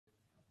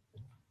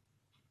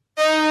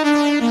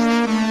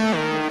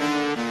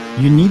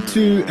You need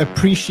to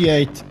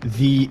appreciate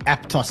the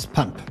Aptos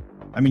pump.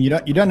 I mean, you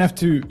don't have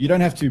to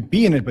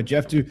be in it, but you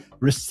have to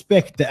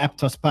respect the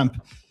Aptos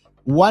pump.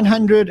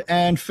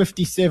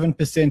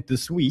 157%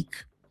 this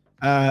week.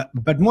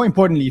 But more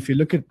importantly, if you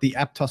look at the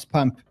Aptos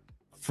pump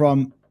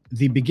from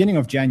the beginning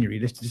of January,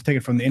 let's just take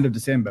it from the end of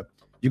December,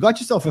 you got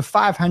yourself a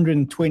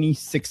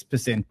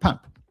 526%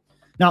 pump.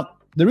 Now,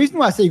 the reason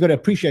why I say you got to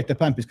appreciate the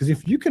pump is because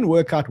if you can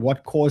work out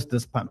what caused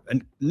this pump,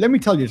 and let me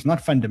tell you, it's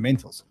not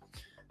fundamentals,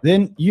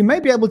 then you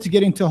may be able to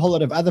get into a whole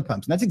lot of other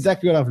pumps. And that's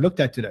exactly what I've looked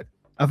at today.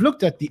 I've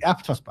looked at the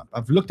Aptos pump.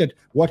 I've looked at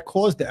what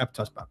caused the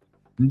Aptos pump.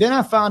 And then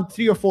I found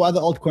 3 or 4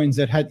 other altcoins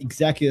that had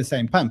exactly the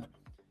same pump.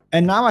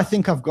 And now I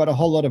think I've got a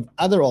whole lot of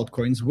other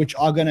altcoins which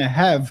are going to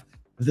have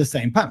the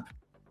same pump.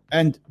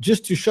 And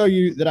just to show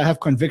you that I have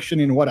conviction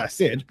in what I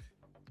said,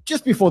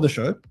 just before the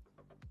show,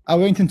 I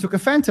went and took a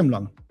Phantom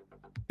long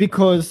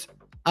because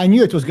I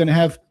knew it was going to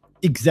have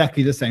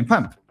exactly the same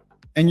pump.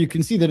 And you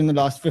can see that in the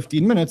last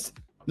 15 minutes,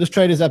 this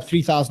trade is up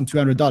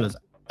 $3,200.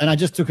 And I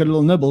just took a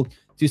little nibble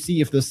to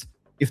see if this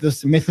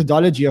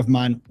methodology of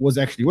mine was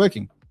actually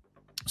working.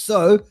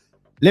 So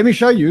let me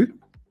show you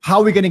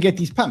how we're going to get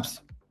these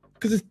pumps,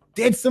 because it's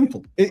dead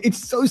simple. It's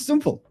so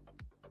simple.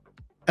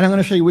 And I'm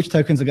going to show you which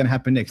tokens are going to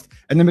happen next.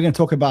 And then we're going to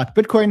talk about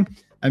Bitcoin,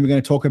 and we're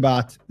going to talk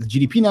about the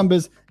GDP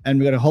numbers, and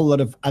we've got a whole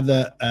lot of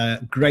other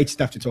great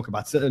stuff to talk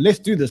about. So let's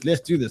do this.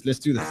 Let's do this. Let's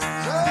do this.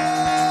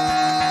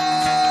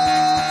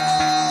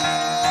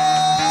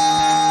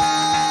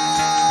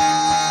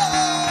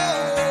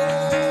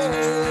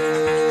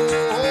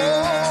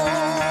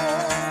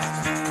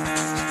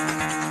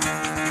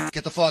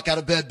 Get the fuck out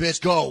of bed,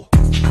 bitch. Go.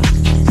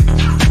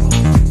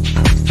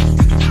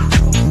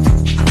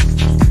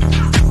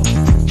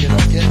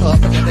 Get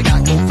up, and then they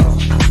got go.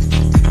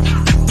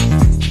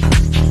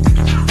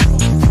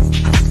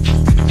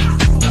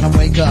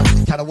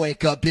 Gotta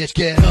wake up, bitch.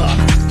 Get up.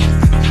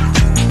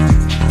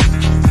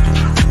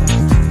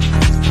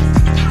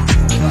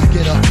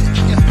 Get up.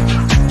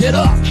 Get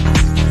up.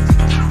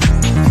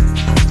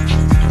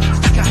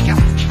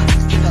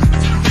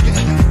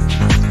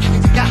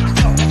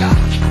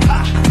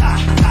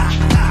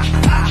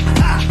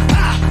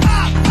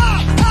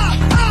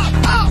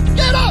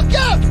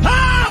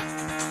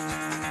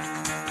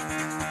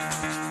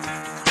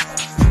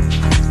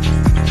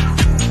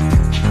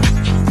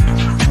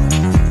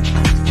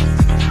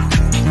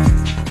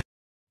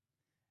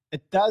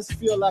 It does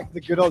feel like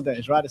the good old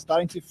days, right? It's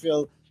starting to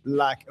feel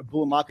like a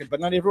bull market, but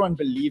not everyone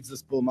believes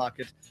this bull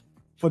market.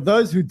 For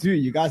those who do,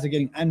 you guys are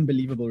getting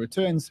unbelievable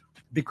returns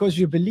because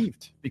you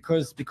believed,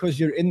 because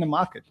you're in the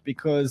market,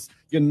 because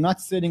you're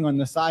not sitting on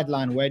the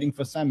sideline waiting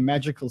for some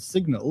magical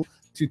signal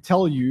to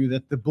tell you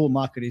that the bull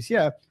market is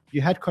here.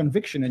 You had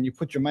conviction and you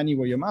put your money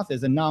where your mouth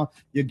is, and now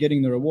you're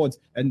getting the rewards.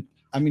 And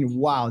I mean,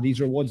 wow,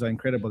 these rewards are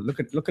incredible. Look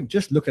at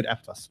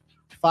Aptos,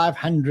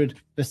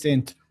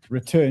 500%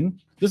 return.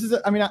 This is,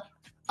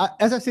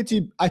 as I said to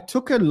you, I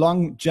took a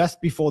long just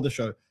before the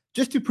show,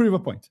 just to prove a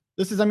point.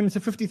 It's a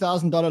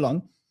 $50,000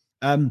 long.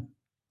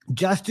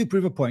 Just to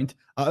prove a point,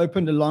 I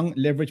opened a long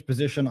leverage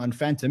position on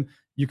Phantom.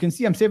 You can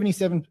see I'm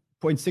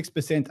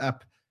 77.6%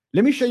 up.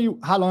 Let me show you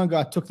how long ago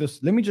I took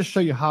this. Let me just show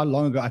you how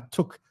long ago I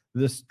took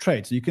this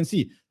trade. So you can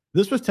see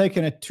this was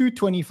taken at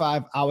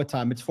 2:25 our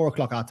time. It's 4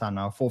 o'clock our time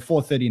now,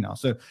 4:30 now.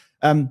 So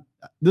I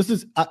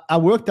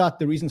worked out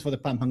the reasons for the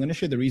pump. I'm going to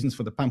share the reasons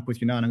for the pump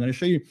with you now, and I'm going to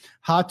show you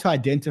how to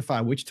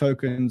identify which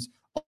tokens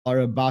are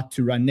about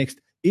to run next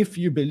if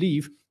you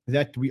believe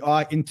that we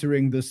are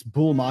entering this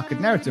bull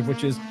market narrative,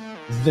 which is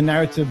the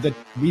narrative that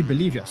we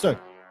believe here. So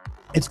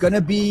this is going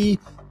to be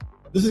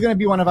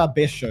one of our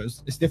best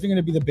shows. It's definitely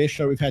going to be the best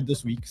show we've had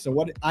this week. So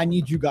what I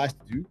need you guys to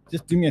do,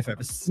 just do me a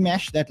favor,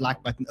 smash that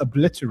like button,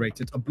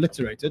 obliterate it.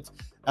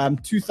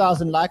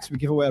 2,000 likes, we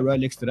give away a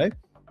Rolex today.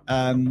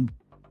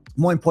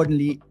 More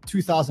importantly,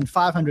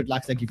 2,500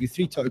 likes, I give you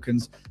 3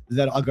 tokens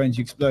that are going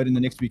to explode in the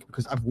next week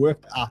because I've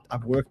worked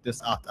this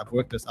out.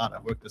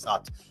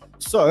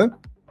 So,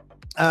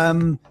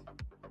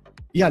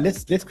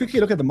 let's quickly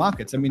look at the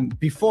markets. I mean,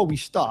 before we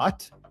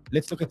start,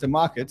 let's look at the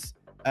markets.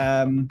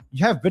 You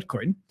have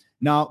Bitcoin.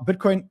 Now,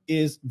 Bitcoin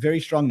is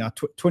very strong now,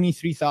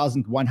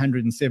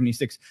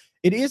 23,176.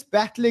 It is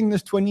battling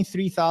this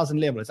 23,000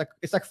 level.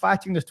 It's like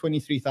fighting this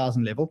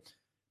 23,000 level.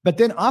 But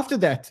then after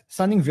that,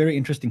 something very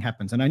interesting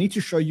happens. And I need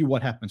to show you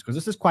what happens because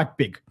this is quite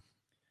big.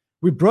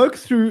 We broke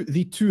through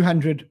the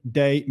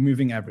 200-day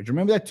moving average.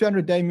 Remember that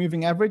 200-day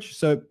moving average?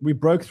 So we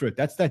broke through it.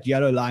 That's that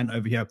yellow line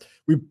over here.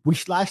 We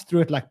sliced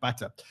through it like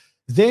butter.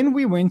 Then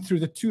we went through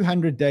the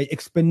 200-day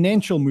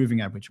exponential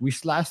moving average. We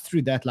sliced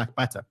through that like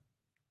butter.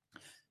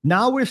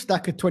 Now we're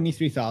stuck at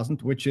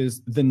 23,000, which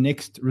is the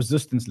next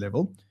resistance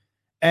level.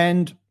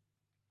 And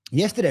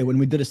yesterday, when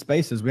we did a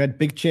Spaces, we had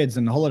Big Cheds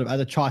and a whole lot of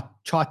other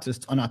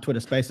chartists on our Twitter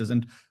Spaces.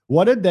 And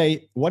what did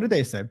they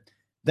say?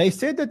 They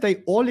said that they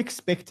all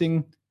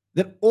expecting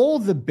that all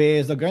the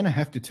bears are going to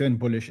have to turn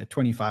bullish at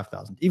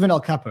 25,000. Even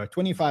El Capo at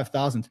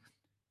 25,000,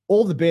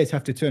 all the bears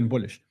have to turn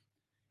bullish.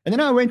 And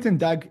then I went and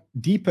dug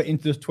deeper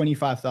into this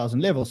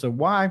 25,000 level. So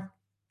why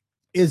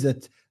is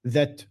it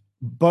that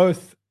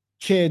both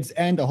Cheds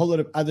and a whole lot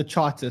of other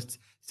chartists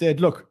said,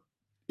 look,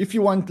 if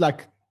you want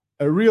like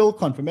a real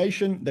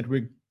confirmation that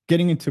we're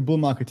getting into bull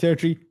market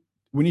territory,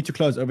 we need to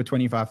close over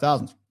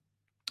 25,000.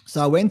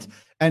 So I went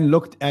and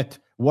looked at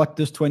what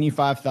this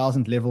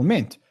 25,000 level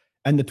meant.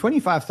 And the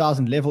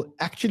 25,000 level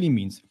actually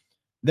means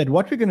that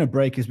what we're going to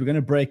break is we're going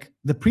to break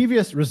the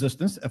previous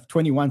resistance of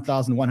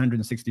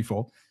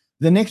 21,164.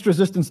 The next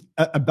resistance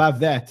above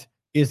that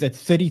is at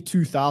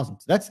 32,000.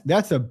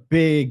 That's a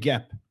big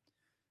gap.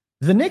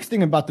 The next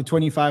thing about the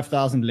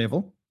 25,000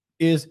 level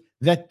is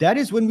that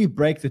is when we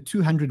break the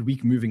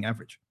 200-week moving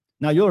average.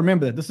 Now, you'll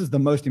remember that this is the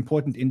most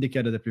important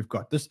indicator that we've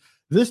got. This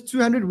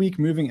 200-week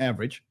moving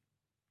average,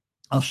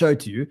 I'll show it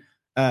to you.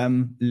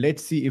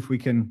 Let's see if we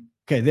can.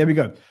 Okay, there we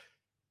go.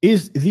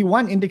 Is the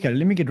one indicator.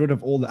 Let me get rid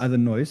of all the other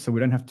noise so we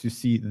don't have to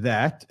see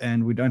that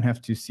and we don't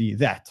have to see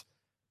that.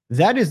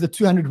 That is the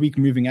 200-week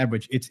moving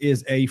average. It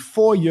is a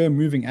 4-year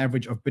moving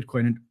average of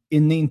Bitcoin. And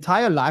in the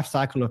entire life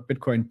cycle of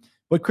Bitcoin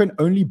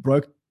only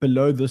broke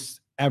below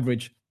this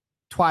average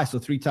twice or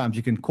 3 times.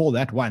 You can call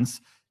that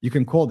once. You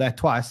can call that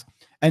twice.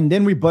 And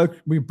then we broke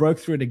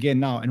through it again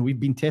now, and we've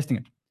been testing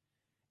it.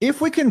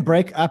 If we can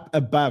break up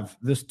above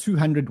this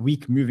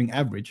 200-week moving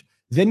average,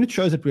 then it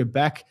shows that we're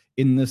back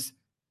in this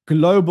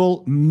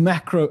global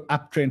macro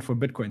uptrend for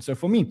Bitcoin. So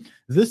for me,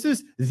 this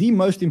is the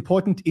most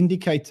important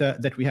indicator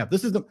that we have.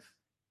 This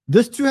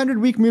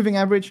 200-week moving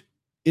average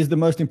is the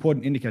most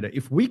important indicator.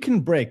 If we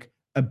can break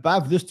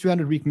above this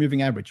 200-week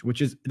moving average,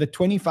 which is the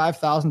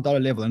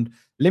 $25,000 level, and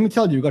let me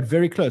tell you, we got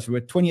very close. We were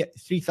at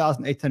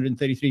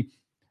 23,833.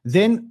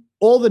 Then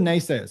all the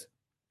naysayers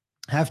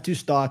have to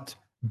start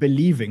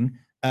believing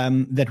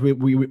that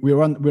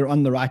we're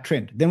on the right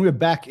trend. Then we're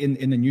back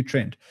in a new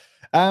trend.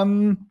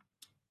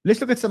 Let's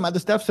look at some other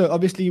stuff. So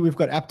obviously we've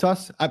got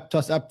Aptos up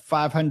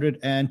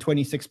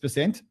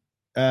 526%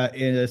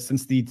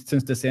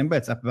 since December.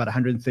 It's up about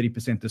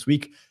 130% this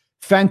week.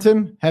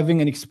 Phantom having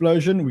an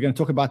explosion. We're going to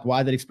talk about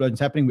why that explosion is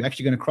happening. We're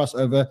actually going to cross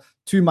over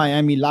to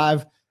Miami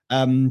live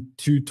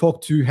to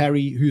talk to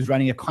Harry, who's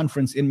running a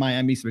conference in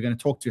Miami. So we're going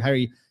to talk to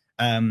Harry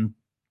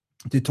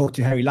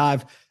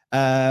live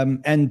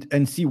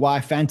and see why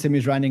Phantom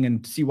is running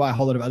and see why a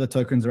whole lot of other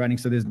tokens are running.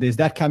 So there's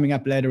that coming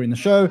up later in the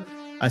show.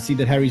 I see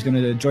that Harry's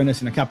going to join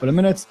us in a couple of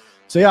minutes.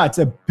 So yeah, it's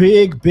a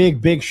big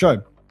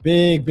show.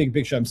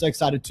 Big show. I'm so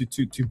excited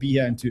to be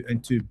here and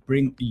to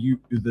bring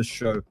you the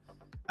show.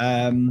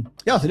 So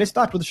let's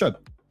start with the show.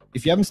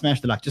 If you haven't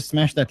smashed the like, just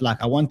smash that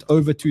like. I want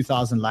over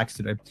 2,000 likes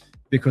today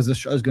because the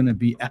show is going to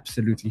be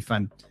absolutely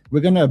fun.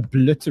 We're going to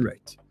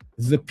obliterate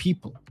the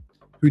people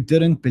who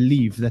didn't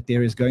believe that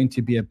there is going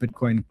to be a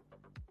Bitcoin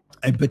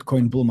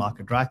bull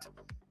market, right?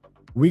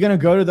 We're going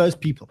to go to those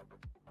people,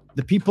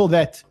 the people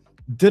that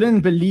didn't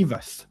believe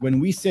us when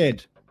we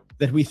said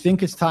that we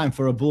think it's time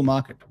for a bull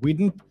market.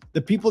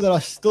 The people that are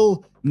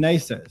still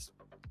naysayers,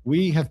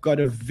 we have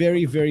got a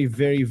very, very,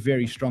 very,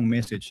 very strong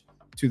message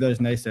to those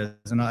naysayers.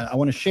 And I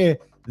want to share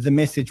the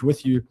message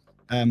with you.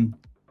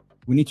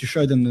 We need to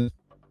show them this.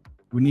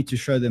 We need to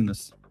show them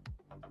this.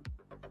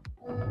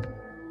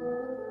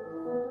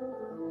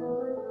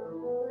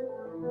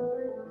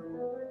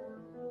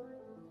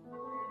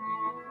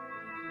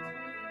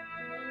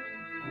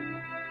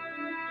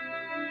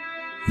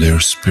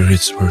 Their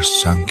spirits were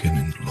sunken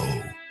and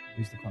low.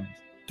 Here's the comments.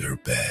 Their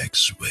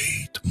bags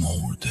weighed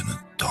more than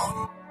a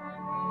ton.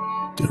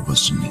 There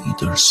was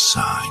neither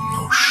sign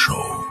nor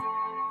show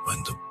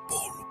when the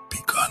bull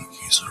began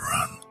his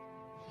run.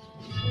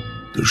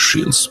 Their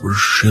shields were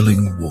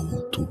shilling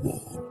wall to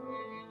wall.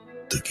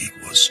 The gig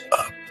was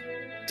up,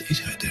 they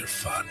had their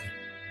fun,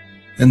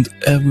 and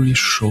every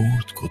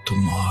short got a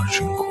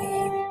margin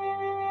call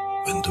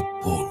when the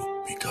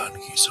bull began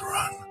his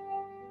run.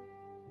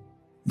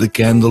 The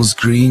candle's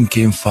green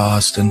came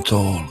fast and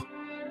tall.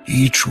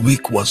 Each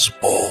wick was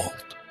bold,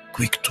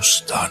 quick to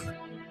stun.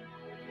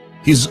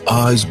 His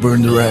eyes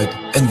burned red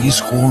and his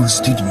horns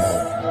did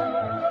moan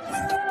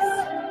when the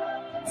bull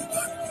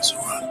began his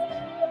run.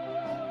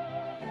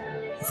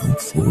 Now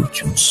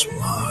fortune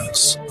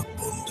smiles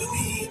upon the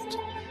need.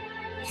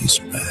 His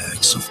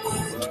bags of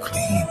gold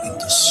gleam in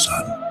the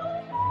sun.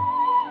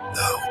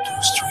 Loud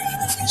the stream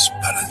of his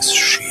balanced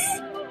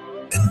sheet,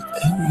 and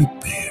every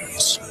bear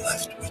is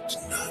left with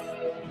none.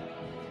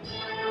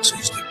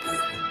 Since the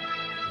bull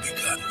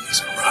began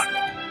his run.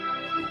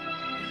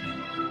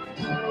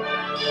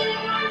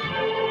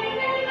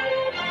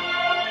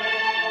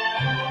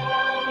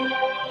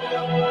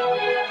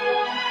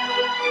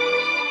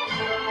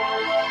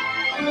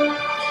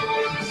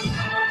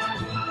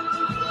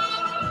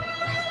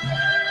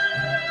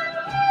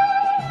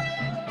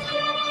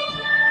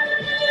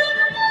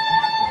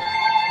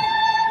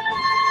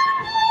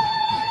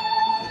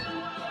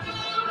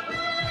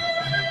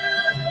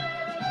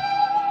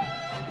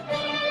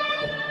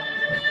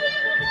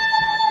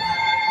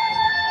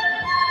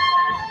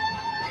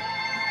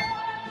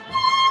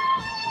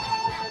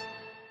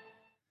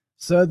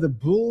 So the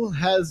bull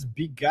has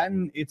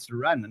begun its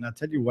run, and I'll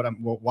tell you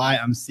why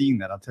I'm seeing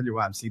that.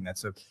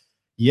 So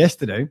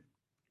yesterday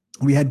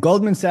we had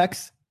Goldman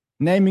Sachs,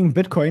 naming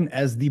Bitcoin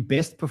as the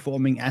best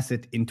performing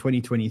asset in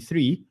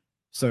 2023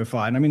 so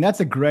far. And I mean, that's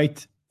a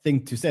great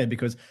thing to say,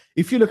 because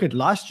if you look at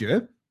last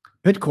year,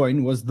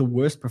 Bitcoin was the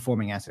worst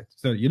performing asset.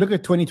 So you look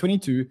at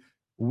 2022,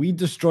 we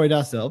destroyed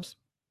ourselves.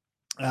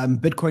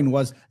 Bitcoin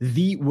was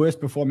the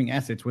worst performing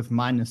asset with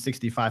minus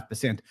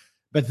 65%.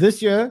 But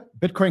this year,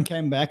 Bitcoin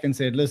came back and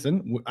said,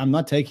 listen, I'm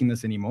not taking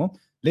this anymore.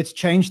 Let's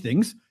change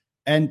things.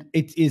 And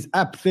it is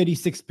up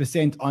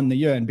 36% on the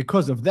year. And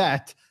because of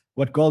that,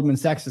 what Goldman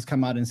Sachs has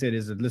come out and said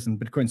is that, listen,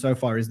 Bitcoin so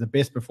far is the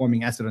best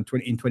performing asset in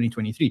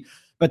 2023.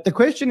 But the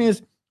question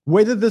is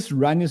whether this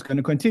run is going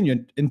to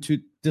continue. And to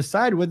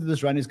decide whether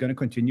this run is going to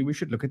continue, we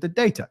should look at the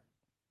data.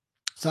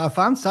 So I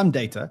found some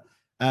data.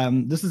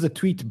 This is a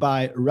tweet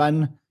by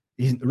Ram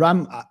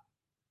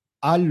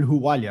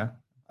Al-Huwalia.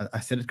 I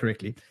said it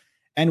correctly.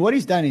 And what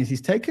he's done is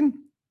he's taken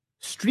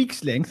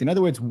streaks length. In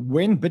other words,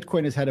 when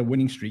Bitcoin has had a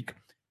winning streak,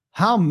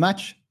 how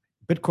much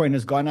Bitcoin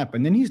has gone up.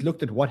 And then he's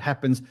looked at what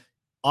happens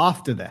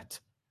after that.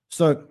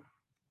 So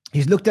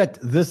he's looked at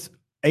this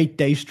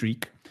 8-day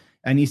streak,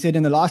 and he said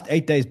in the last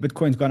 8 days,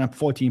 Bitcoin's gone up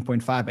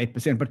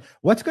 14.58%. But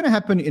what's going to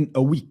happen in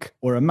a week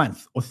or a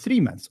month or 3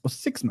 months or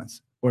 6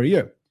 months or a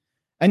year?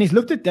 And he's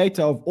looked at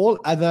data of all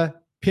other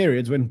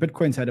periods when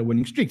Bitcoin's had a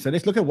winning streak. So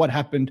let's look at what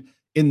happened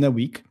in the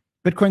week.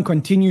 Bitcoin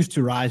continues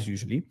to rise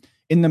usually.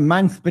 In the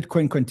month,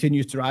 Bitcoin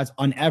continues to rise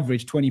on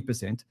average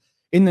 20%.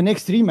 In the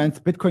next 3 months,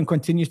 Bitcoin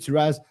continues to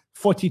rise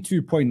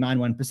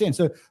 42.91%.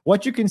 So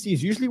what you can see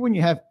is usually when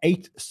you have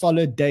 8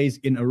 solid days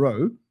in a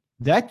row,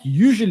 that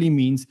usually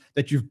means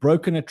that you've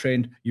broken a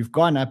trend, you've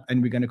gone up,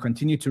 and we're going to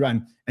continue to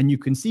run. And you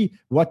can see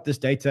what this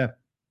data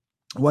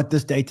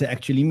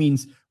actually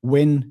means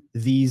when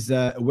these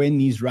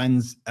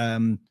runs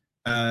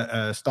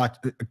start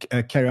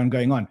carry on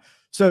going on.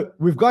 So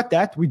we've got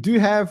that. We do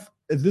have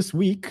this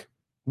week.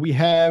 We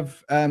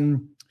have. I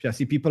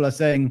see people are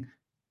saying.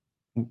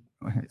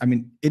 I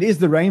mean, it is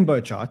the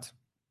rainbow chart,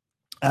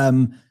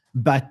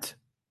 but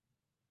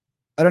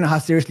I don't know how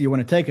seriously you want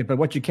to take it. But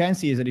what you can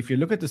see is that if you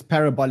look at this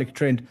parabolic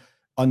trend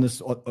on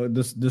this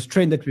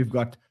trend that we've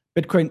got,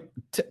 Bitcoin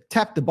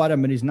tapped the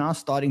bottom and is now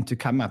starting to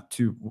come up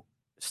to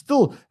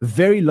still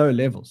very low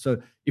levels. So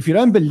if you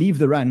don't believe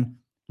the run,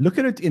 look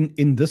at it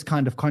in this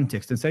kind of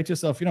context and say to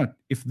yourself,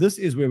 if this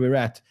is where we're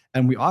at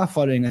and we are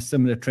following a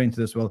similar trend to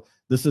this, well,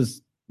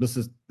 this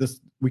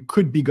we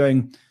could be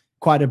going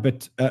quite a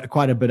bit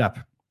up.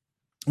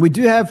 We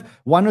do have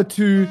 1 or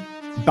 2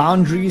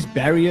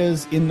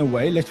 barriers in the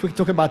way. Let's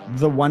talk about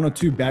the 1 or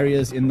 2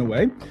 barriers in the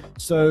way.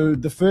 So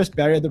the first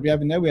barrier that we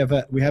have in there, we have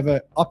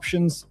a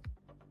options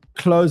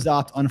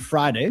closeout on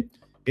Friday.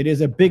 It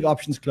is a big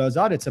options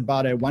closeout. It's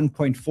about a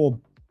 1.4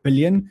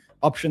 billion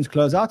options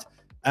closeout,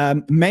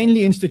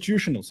 mainly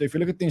institutional. So if you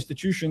look at the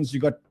institutions,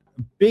 you got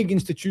big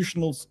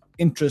institutional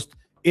interest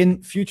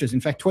in futures.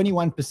 In fact,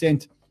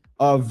 21%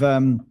 of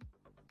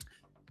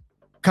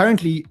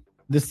currently.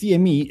 The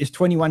CME is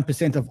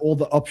 21% of all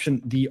the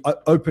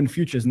open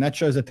futures, and that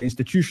shows that the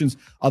institutions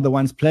are the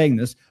ones playing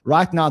this.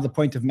 Right now, the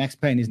point of max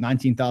pain is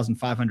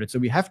 19,500. So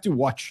we have to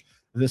watch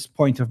this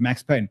point of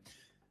max pain.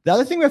 The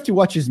other thing we have to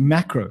watch is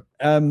macro.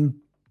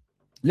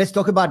 Let's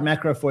talk about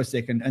macro for a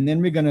second, and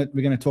then we're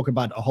gonna talk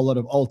about a whole lot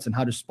of alts and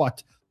how to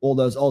spot all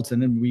those alts,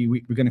 and then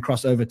we're gonna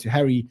cross over to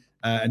Harry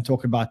and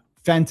talk about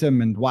Phantom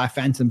and why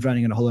Phantom's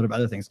running and a whole lot of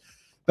other things.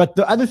 But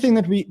the other thing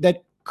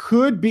that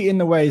could be in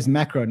the way is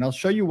macro, and I'll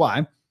show you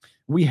why.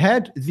 We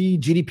had the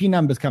GDP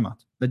numbers come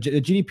out. The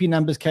GDP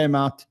numbers came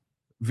out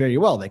very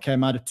well. They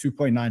came out at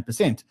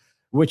 2.9%,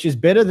 which is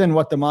better than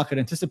what the market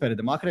anticipated.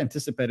 The market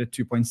anticipated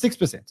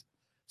 2.6%.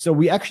 So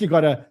we actually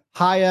got a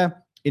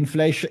higher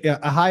inflation,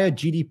 a higher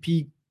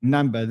GDP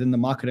number than the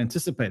market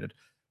anticipated.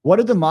 What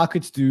did the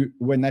markets do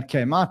when that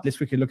came out? Let's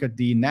quickly look at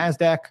the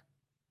NASDAQ.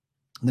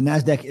 The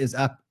NASDAQ is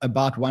up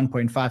about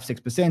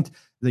 1.56%.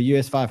 The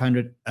US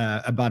 500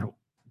 about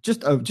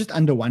just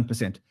under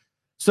 1%.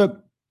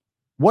 So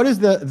what is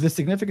the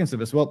significance of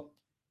this? Well,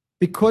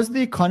 because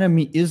the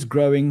economy is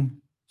growing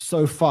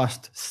so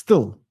fast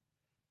still,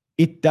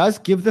 it does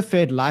give the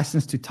Fed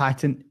license to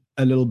tighten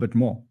a little bit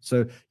more.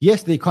 So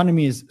yes, the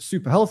economy is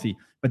super healthy,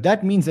 but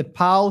that means that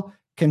Powell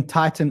can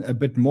tighten a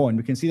bit more. And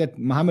we can see that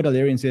Mohamed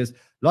Al-Arian says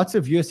lots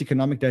of US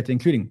economic data,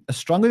 including a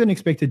stronger than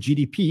expected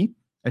GDP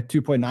at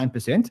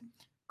 2.9%,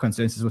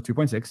 consensus was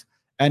 2.6%,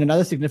 and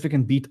another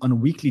significant beat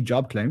on weekly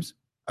job claims,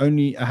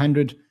 only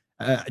 100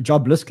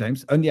 jobless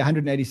claims, only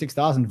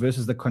 186,000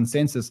 versus the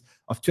consensus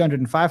of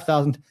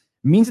 205,000,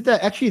 means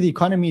that actually the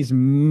economy is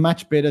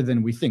much better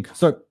than we think.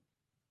 So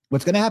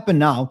what's going to happen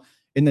now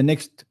in the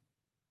next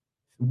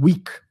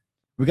week,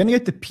 we're going to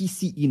get the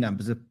PCE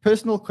numbers, the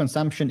personal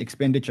consumption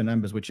expenditure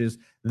numbers, which is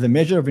the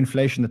measure of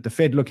inflation that the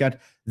Fed look at.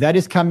 That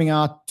is coming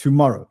out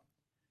tomorrow.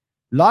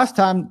 Last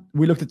time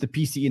we looked at the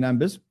PCE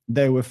numbers,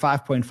 they were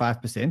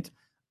 5.5%.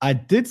 I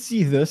did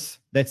see this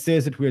that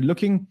says that we're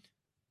looking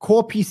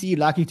core PCE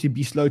likely to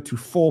be slow to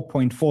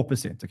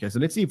 4.4%. Okay, so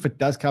let's see if it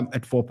does come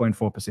at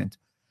 4.4%.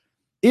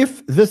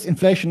 If this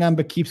inflation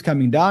number keeps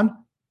coming down,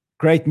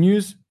 great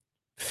news.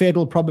 Fed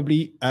will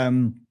probably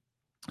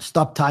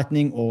stop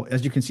tightening, or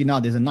as you can see now,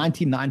 there's a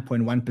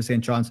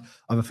 99.1% chance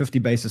of a 50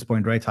 basis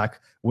point rate hike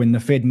when the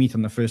Fed meet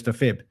on the 1st of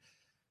Feb.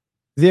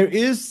 There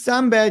is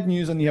some bad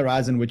news on the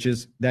horizon, which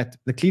is that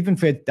the Cleveland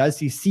Fed does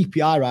see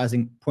CPI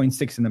rising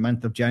 0.6 in the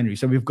month of January.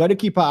 So we've got to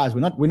keep our eyes.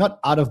 We're not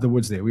out of the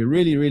woods there. We're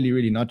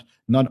really not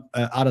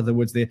out of the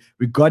woods there.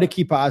 We've got to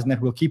keep our eyes on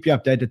that. We'll keep you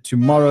updated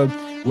tomorrow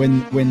when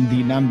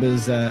the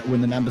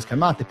numbers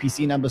come out, the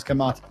PC numbers come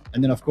out,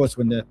 and then of course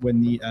when the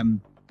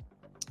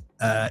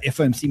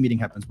FOMC meeting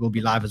happens, we'll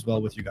be live as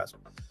well with you guys.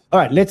 All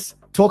right, let's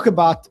talk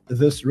about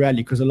this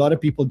rally, because a lot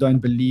of people don't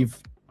believe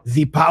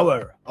the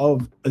power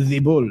of the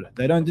bull.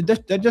 They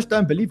just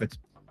don't believe it.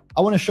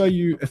 I want to show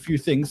you a few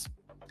things.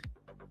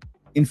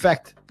 In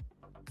fact,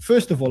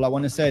 first of all, I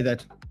want to say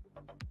that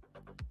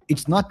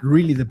it's not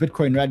really the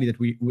Bitcoin rally that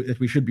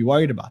we should be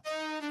worried about,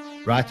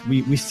 right?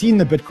 We've seen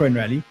the Bitcoin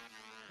rally.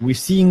 We're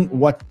seeing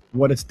what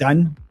it's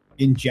done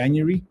in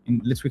January.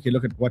 Let's quickly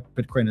look at what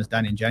Bitcoin has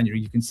done in January.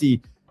 You can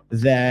see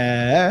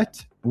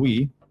that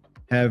we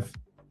have,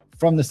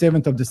 from the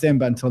 7th of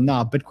December until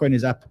now, Bitcoin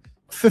is up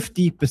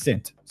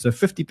 50%. So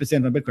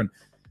 50% on Bitcoin.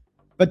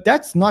 But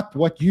that's not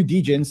what you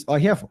degens are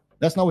here for.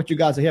 That's not what you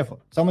guys are here for.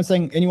 Someone's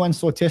saying, anyone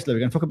saw Tesla? We're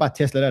going to talk about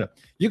Tesla later.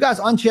 You guys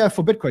aren't here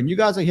for Bitcoin. You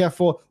guys are here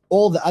for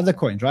all the other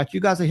coins, right? You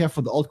guys are here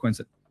for the altcoins.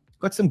 I've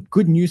got some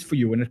good news for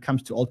you when it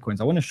comes to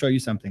altcoins. I want to show you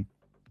something.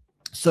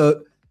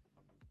 So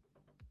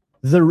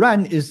the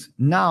run is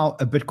now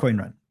a Bitcoin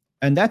run.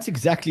 And that's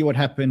exactly what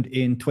happened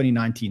in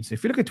 2019. So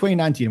if you look at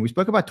 2019, we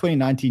spoke about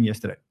 2019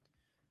 yesterday.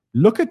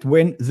 Look at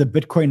when the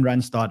Bitcoin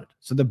run started.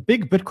 So the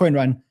big Bitcoin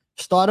run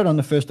started on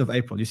the 1st of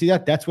April. You see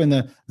that? That's when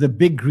the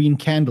big green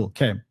candle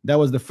came. That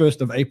was the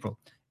 1st of April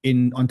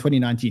on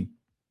 2019.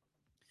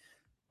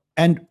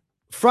 And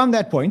from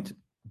that point,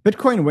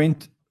 Bitcoin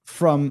went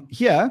from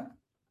here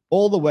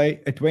all the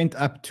way, it went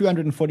up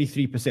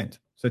 243%.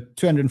 So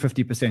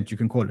 250%, you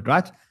can call it,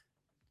 right?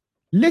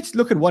 Let's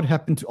look at what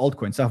happened to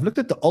altcoins. So I've looked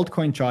at the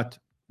altcoin chart,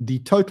 the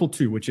total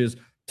two, which is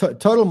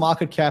total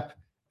market cap,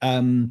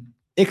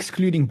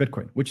 excluding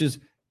Bitcoin, which is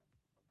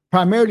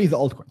primarily the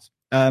altcoins,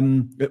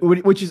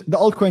 which is the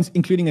altcoins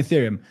including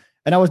Ethereum.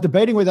 And I was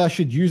debating whether I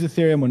should use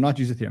Ethereum or not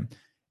use Ethereum.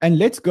 And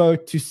let's go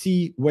to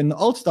see when the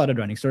alts started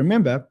running. So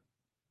remember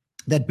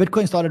that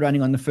Bitcoin started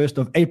running on the 1st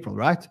of April,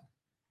 right?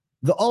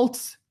 The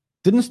alts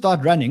didn't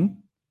start running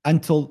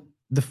until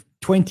the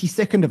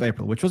 22nd of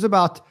April, which was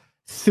about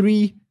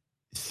three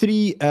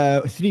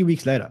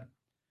weeks later.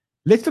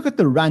 Let's look at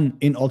the run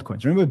in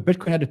altcoins. Remember,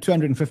 Bitcoin had a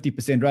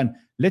 250% run.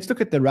 Let's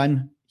look at the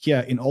run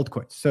here in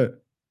altcoins. So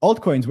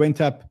altcoins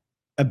went up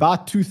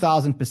about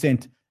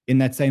 2,000% in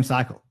that same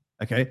cycle.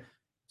 Okay.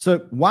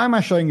 So why am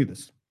I showing you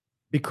this?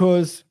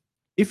 Because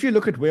if you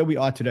look at where we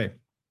are today,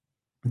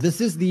 this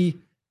is the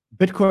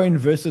Bitcoin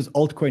versus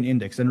altcoin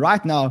index. And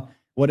right now,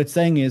 what it's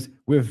saying is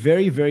we're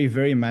very, very,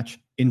 very much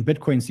in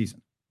Bitcoin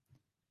season.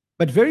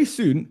 But very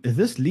soon,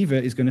 this lever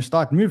is going to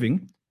start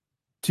moving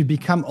to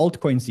become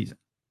altcoin season.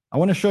 I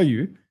want to show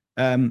you,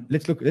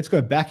 let's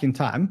go back in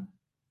time.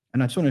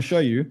 And I just want to show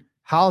you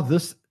how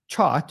this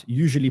chart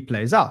usually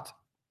plays out.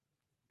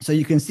 So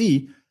you can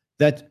see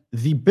that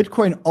the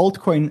Bitcoin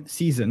altcoin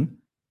season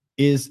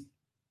is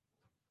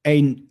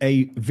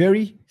a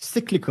very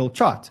cyclical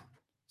chart.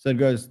 So it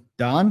goes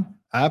down,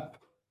 up,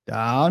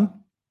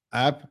 down,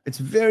 up. It's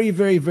very,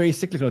 very, very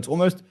cyclical. It's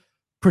almost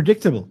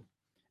predictable.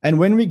 And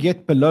when we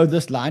get below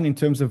this line in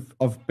terms of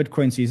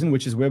Bitcoin season,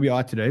 which is where we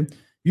are today,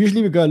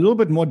 usually we go a little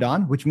bit more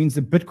down, which means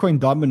the Bitcoin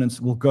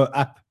dominance will go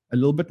up a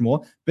little bit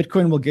more.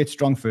 Bitcoin will get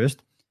strong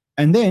first.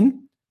 And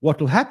then what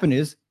will happen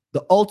is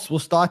the alts will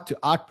start to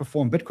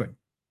outperform Bitcoin.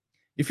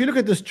 If you look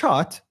at this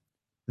chart,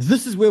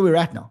 this is where we're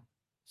at now.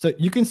 So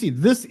you can see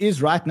this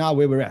is right now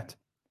where we're at.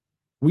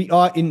 We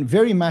are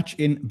very much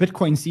in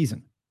Bitcoin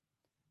season.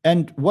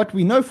 And what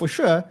we know for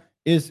sure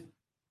is,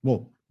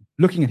 well,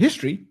 looking at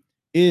history,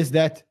 is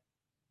that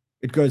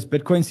it goes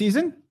Bitcoin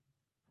season,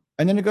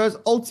 and then it goes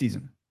alt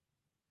season.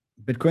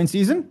 Bitcoin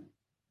season,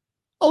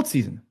 alt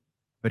season.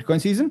 Bitcoin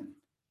season,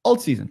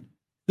 alt season.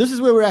 This is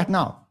where we're at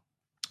now.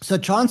 So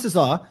chances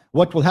are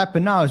what will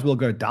happen now is we'll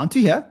go down to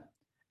here.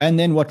 And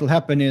then what will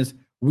happen is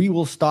we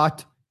will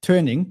start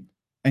turning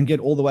and get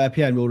all the way up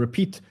here, and we'll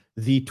repeat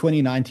the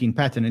 2019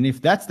 pattern. And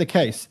if that's the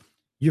case,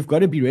 you've got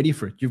to be ready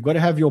for it. You've got to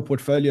have your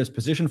portfolios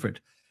positioned for it.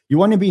 You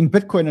want to be in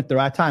Bitcoin at the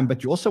right time,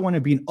 but you also want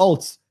to be in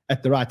alts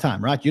at the right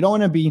time, right? You don't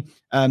want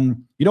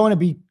to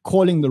be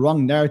calling the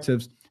wrong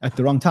narratives at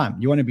the wrong time.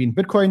 You want to be in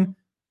Bitcoin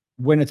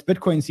when it's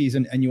Bitcoin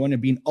season, and you want to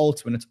be in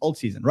alts when it's alt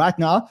season. Right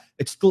now,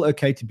 it's still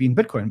okay to be in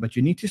Bitcoin, but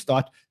you need to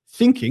start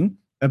thinking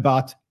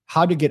about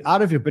how to get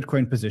out of your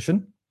Bitcoin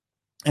position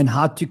and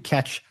how to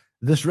catch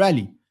this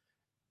rally,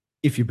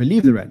 if you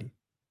believe the rally.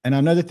 And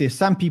I know that there's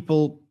some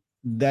people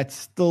that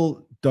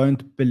still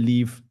don't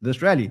believe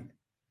this rally.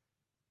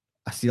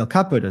 I see El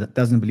Capo that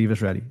doesn't believe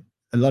this rally.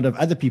 A lot of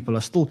other people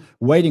are still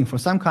waiting for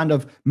some kind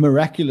of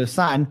miraculous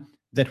sign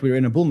that we're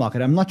in a bull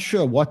market. I'm not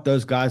sure what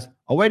those guys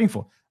are waiting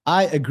for.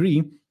 I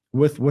agree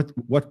with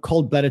what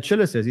Cold Blooded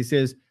Chiller says. He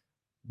says,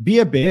 be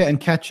a bear and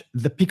catch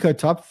the Pico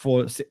top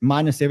for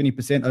minus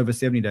 70% over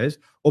 70 days,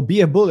 or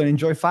be a bull and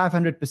enjoy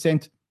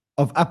 500%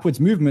 of upwards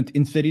movement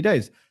in 30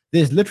 days.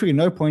 There's literally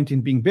no point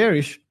in being a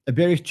bearish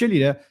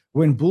cheerleader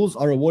when bulls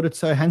are rewarded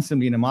so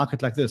handsomely in a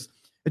market like this.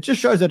 It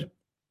just shows that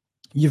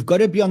you've got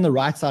to be on the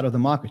right side of the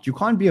market. You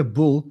can't be a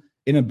bull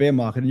in a bear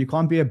market, and you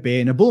can't be a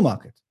bear in a bull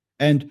market.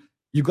 And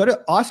you've got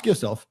to ask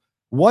yourself,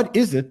 what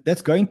is it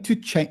that's going to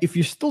change? If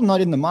you're still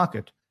not in the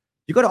market,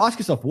 you've got to ask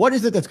yourself, what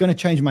is it that's going to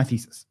change my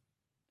thesis?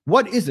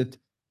 What is it?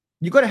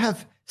 You've got to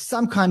have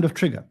some kind of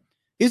trigger.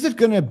 Is it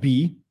going to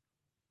be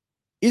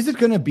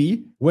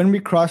when we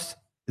cross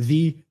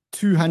the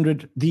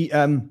 200 week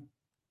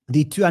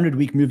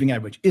moving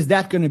average? Is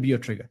that going to be your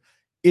trigger?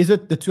 Is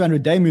it the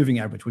 200-day moving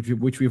average,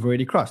 which we've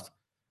already crossed?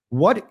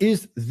 What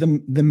is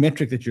the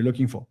metric that you're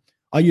looking for?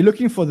 Are you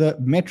looking for the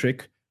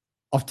metric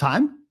of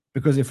time?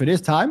 Because if it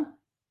is time,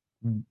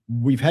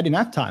 we've had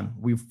enough time.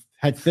 We've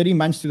had 30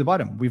 months to the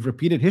bottom. We've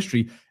repeated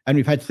history, and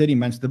we've had 30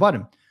 months to the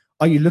bottom.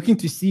 Are you looking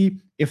to see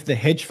if the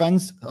hedge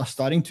funds are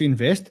starting to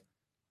invest?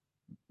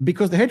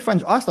 Because the hedge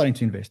funds are starting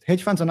to invest.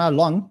 Hedge funds are now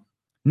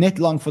net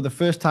long for the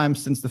first time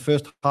since the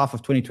first half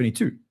of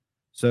 2022.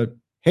 So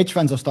hedge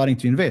funds are starting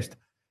to invest.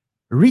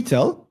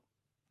 Retail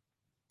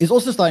is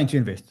also starting to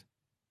invest.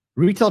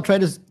 Retail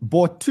traders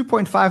bought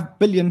 2.5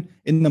 billion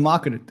in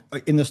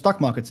the stock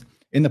markets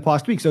in the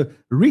past week. So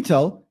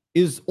retail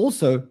is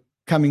also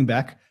coming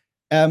back.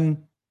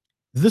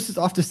 This is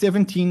after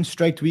 17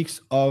 straight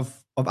weeks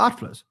of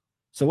outflows.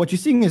 So what you're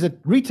seeing is that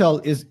retail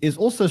is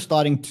also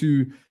starting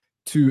to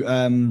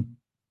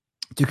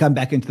come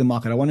back into the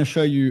market. I want to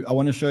show you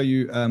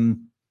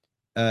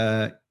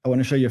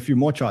a few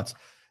more charts.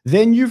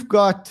 Then you've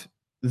got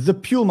the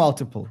Pure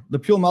multiple. The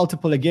Pure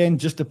multiple again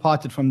just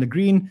departed from the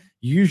green.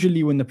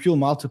 Usually when the Pure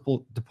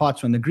multiple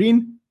departs from the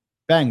green,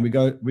 bang, we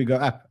go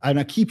up. And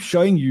I keep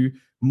showing you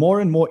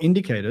more and more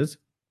indicators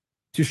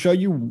to show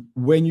you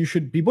when you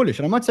should be bullish.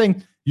 And I'm not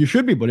saying you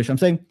should be bullish. I'm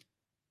saying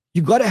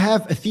you got to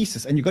have a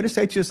thesis, and you got to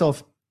say to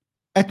yourself,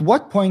 at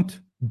what point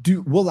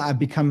will I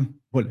become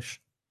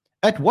bullish?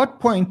 At what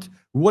point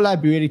will I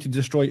be ready to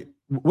destroy?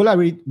 Will I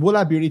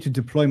be ready to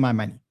deploy my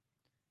money?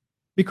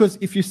 Because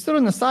if you're still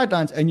on the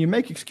sidelines and you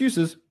make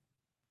excuses,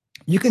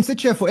 you can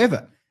sit here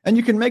forever, and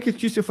you can make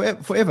excuses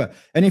forever.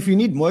 And if you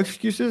need more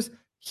excuses,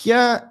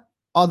 here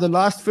are the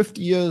last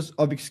 50 years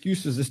of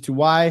excuses as to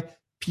why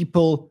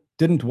people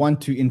didn't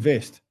want to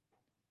invest.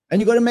 And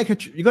you got to make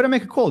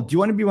a call. Do you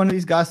want to be one of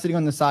these guys sitting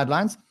on the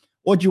sidelines,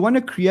 or do you want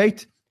to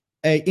create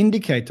an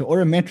indicator or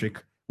a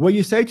metric where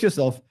you say to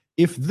yourself,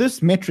 if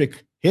this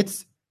metric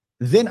hits,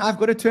 then I've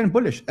got to turn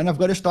bullish and I've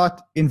got to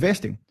start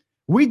investing?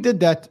 We did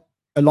that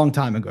a long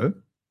time ago,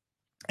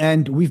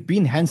 and we've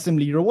been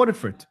handsomely rewarded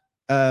for it.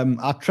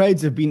 Our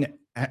trades have been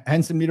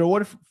handsomely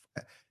rewarded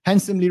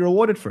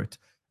for it.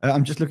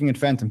 I'm just looking at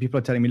Phantom. People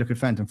are telling me, look at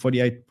Phantom,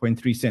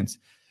 48.3 cents.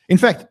 In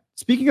fact,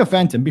 speaking of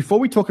Phantom, before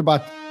we talk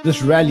about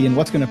this rally and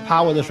what's going to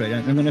power this rally,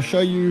 I'm going to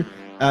show you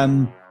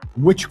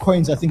which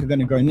coins I think are going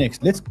to go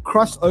next. Let's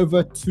cross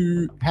over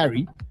to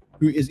Harry,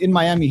 who is in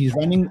Miami. He's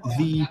running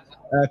the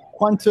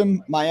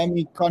Quantum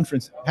Miami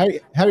conference. Harry,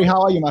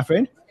 how are you, my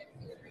friend?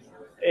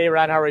 Hey,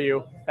 Ran, how are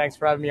you? Thanks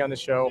for having me on the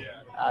show.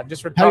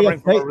 Just recovering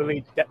from a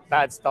really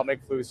bad stomach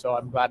flu, so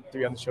I'm glad to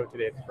be on the show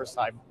today for the first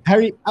time.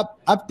 Harry,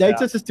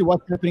 update us as to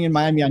what's happening in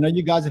Miami. I know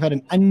you guys have had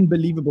an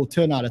unbelievable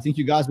turnout. I think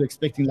you guys were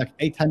expecting like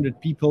 800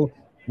 people.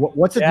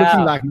 What's it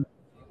looking like?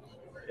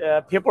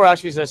 People are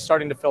actually just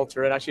starting to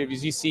filter. And actually,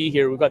 as you see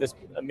here, we've got this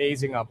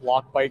amazing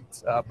Block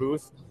Bite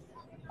booth.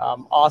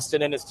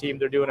 Austin and his team,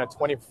 they're doing a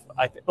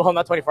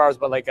not 24 hours,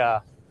 but like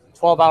a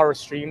 12-hour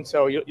stream.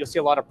 So you'll see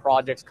a lot of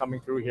projects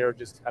coming through here,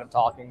 just kind of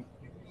talking.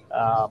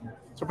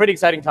 So pretty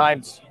exciting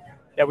times.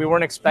 Yeah, we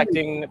weren't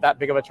expecting that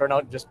big of a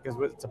turnout just because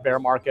it's a bear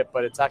market,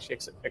 but it's actually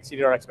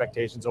exceeded our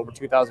expectations. Over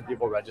 2,000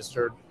 people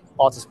registered,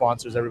 lots of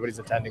sponsors, everybody's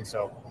attending.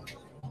 So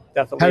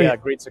definitely a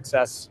great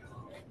success.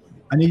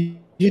 I need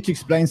you to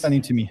explain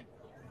something to me.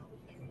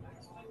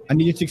 I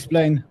need you to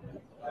explain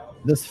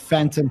this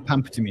Phantom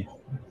pump to me.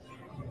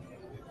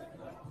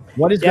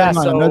 What is going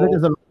on? I know that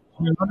there's a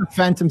lot of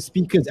Phantom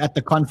speakers at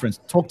the conference.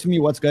 Talk to me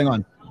what's going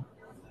on.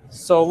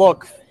 So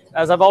look,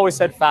 as I've always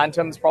said,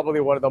 Phantom's probably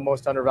one of the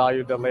most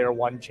undervalued layer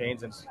one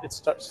chains, and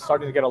it's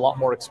starting to get a lot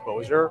more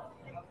exposure.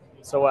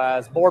 So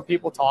as more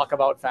people talk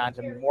about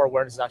Phantom, more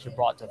awareness is actually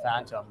brought to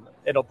Phantom.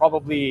 It'll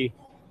probably,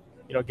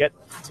 get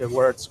to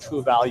where its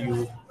true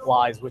value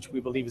lies, which we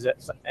believe is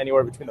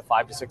anywhere between the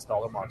 $5 to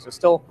 $6 mark. So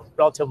still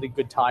relatively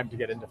good time to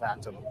get into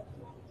Phantom.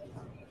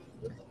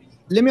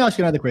 Let me ask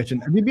you another question.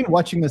 Have you been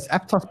watching this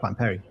Aptos pump,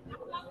 Harry?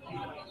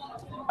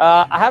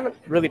 I haven't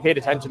really paid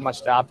attention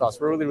much to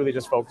Aptos. We're really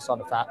just focused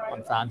on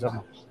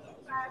Phantom.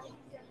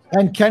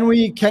 And can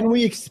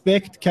we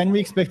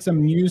expect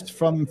some news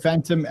from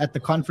Phantom at the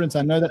conference?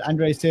 I know that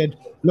Andre said,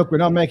 look, we're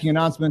not making an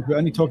announcement. We're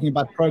only talking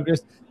about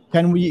progress.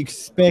 Can we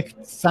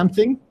expect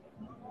something?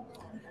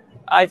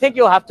 I think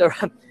you'll have to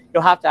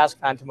ask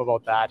Phantom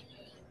about that.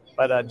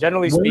 But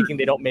generally speaking,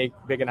 they don't make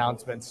big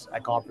announcements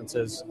at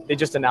conferences. They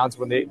just announce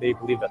when they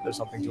believe that there's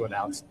something to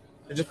announce.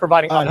 They're just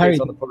providing updates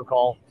on the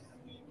protocol.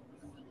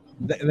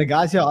 the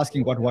guys here are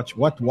asking what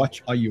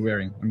watch are you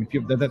wearing? I mean,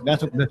 people,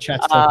 that's what the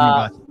chat's talking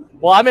about.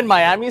 Well, I'm in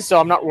Miami, so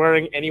I'm not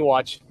wearing any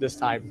watch this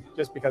time,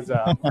 just because.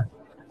 All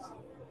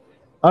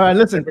right,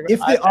 listen. If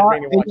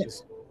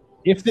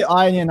there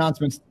are any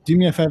announcements, do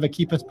me a favor,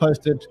 keep us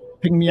posted.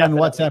 Ping me on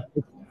WhatsApp.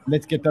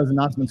 Let's get those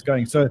announcements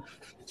going. So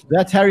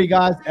that's Harry,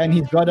 guys, and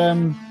he's got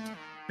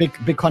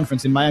big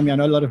conference in Miami. I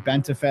know a lot of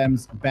banter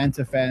fans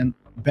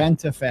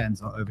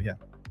are over here.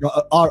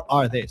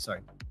 Are there? Sorry.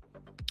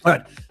 All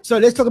right. So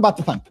let's talk about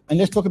the pump, and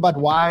let's talk about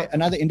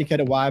another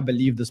indicator why I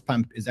believe this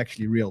pump is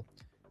actually real.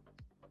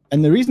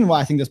 And the reason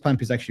why I think this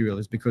pump is actually real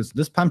is because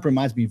this pump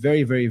reminds me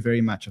very, very,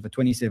 very much of the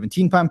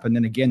 2017 pump, and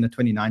then again the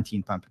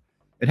 2019 pump.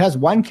 It has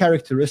one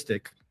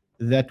characteristic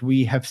that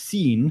we have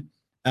seen,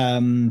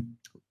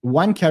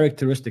 one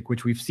characteristic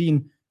which we've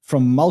seen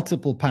from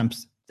multiple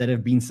pumps that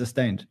have been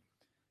sustained.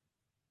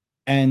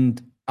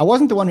 And I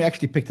wasn't the one who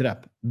actually picked it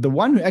up. The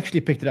one who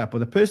actually picked it up, or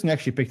the person who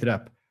actually picked it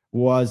up,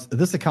 was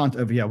this account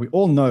over here. We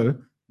all know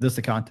this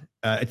account.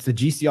 It's the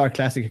GCR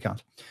Classic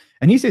account.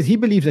 And he says he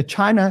believes that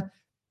China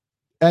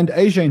and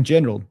Asia in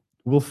general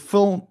will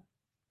fuel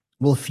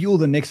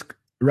the next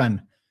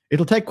run.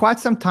 It'll take quite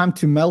some time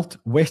to melt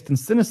Western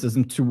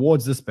cynicism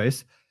towards this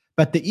space,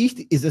 but the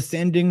East is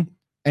ascending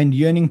and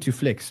yearning to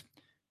flex.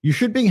 You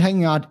should be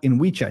hanging out in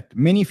WeChat.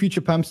 Many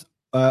future pumps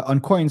on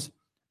coins.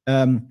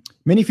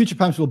 Many future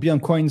pumps will be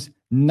on coins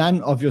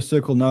none of your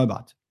circle know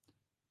about.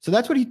 So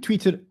that's what he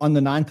tweeted on the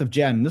 9th of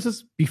Jan. This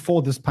is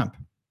before this pump.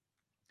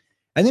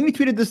 And then he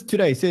tweeted this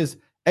today. He says,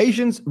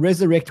 Asians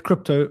resurrect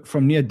crypto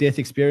from near-death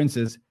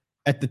experiences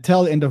at the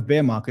tail end of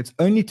bear markets,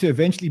 only to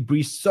eventually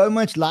breathe so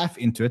much life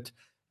into it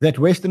that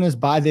Westerners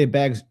buy their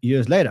bags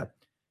years later.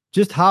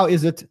 Just how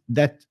is it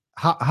that,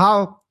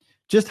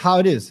 just how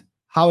it is,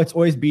 how it's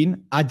always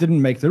been, I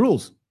didn't make the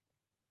rules.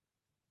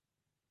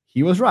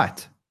 He was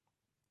right.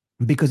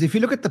 Because if you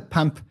look at the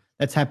pump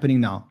that's happening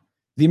now,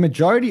 the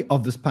majority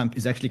of this pump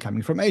is actually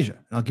coming from Asia.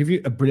 And I'll give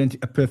you a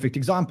perfect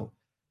example.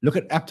 Look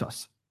at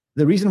Aptos.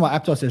 The reason why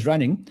Aptos is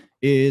running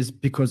is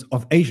because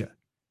of Asia.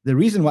 The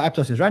reason why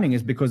Aptos is running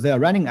is because they are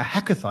running a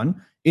hackathon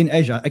in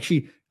Asia.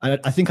 Actually,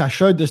 I think I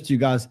showed this to you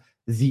guys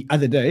the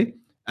other day.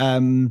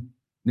 Let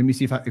me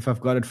see if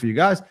I've got it for you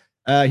guys.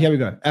 Here we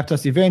go.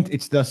 Aptos event.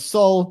 It's the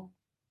Seoul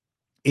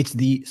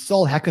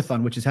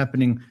hackathon, which is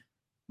happening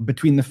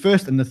between the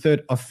 1st and the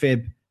 3rd of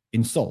Feb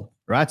in Seoul,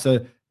 right?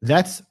 So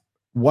that's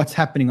what's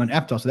happening on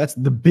Aptos. So that's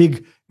the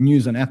big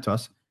news on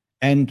Aptos.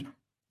 And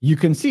you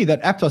can see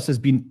that Aptos has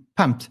been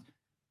pumped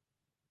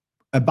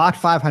about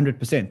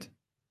 500%.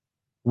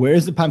 Where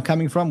is the pump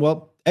coming from?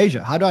 Well,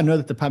 Asia. How do I know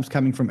that the pump's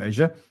coming from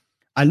Asia?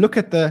 I look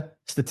at the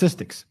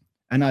statistics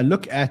and I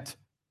look at,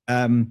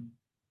 so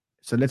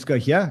let's go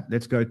here.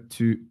 Let's go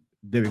to,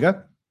 there we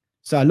go.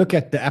 So I look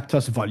at the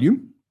Aptos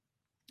volume.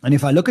 And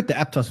if I look at the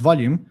Aptos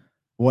volume,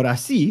 what I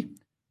see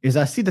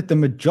that the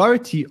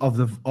majority of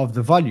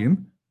the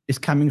volume is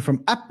coming from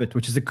Upbit,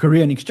 which is a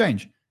Korean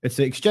exchange. It's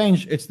the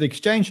exchange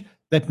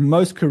that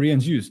most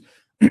Koreans use.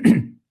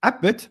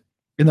 Upbit,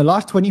 in the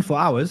last 24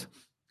 hours,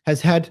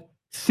 has had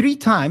 3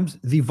 times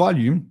the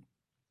volume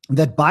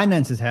that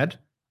Binance has had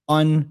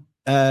on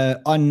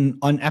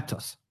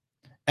Aptos.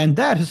 And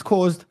that has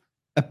caused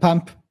a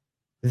pump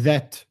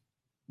that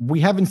we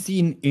haven't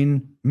seen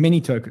in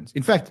many tokens.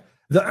 In fact,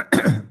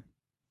 the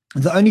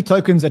only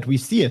tokens that we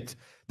see it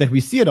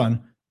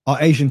on are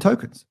Asian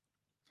tokens.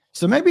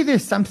 So maybe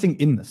there's something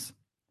in this.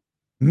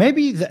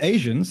 Maybe the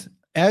Asians,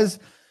 as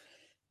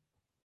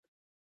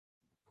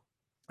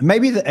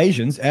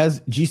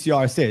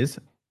GCR says,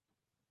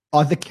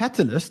 are the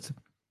catalyst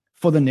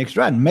for the next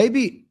run.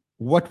 Maybe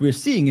what we're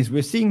seeing is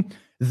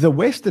the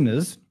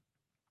Westerners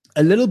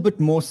a little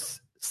bit more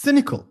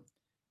cynical.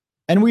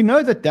 And we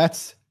know that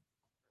that's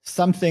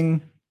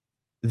something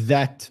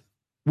that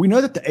we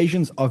know that the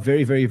Asians are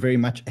very, very, very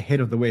much ahead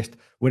of the West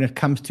when it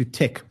comes to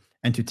tech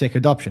and to tech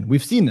adoption.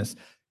 We've seen this.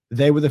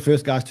 They were the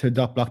first guys to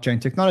adopt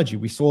blockchain technology.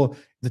 We saw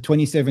the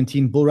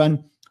 2017 bull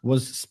run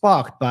was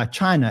sparked by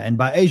China and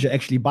by Asia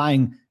actually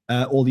buying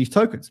all these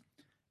tokens.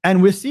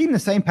 And we're seeing the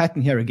same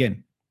pattern here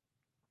again.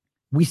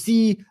 We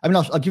see,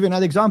 I'll give you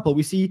another example.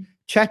 We see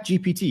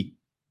ChatGPT.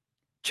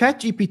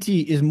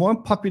 ChatGPT is more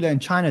popular in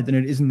China than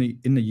it is in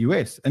the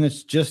US, and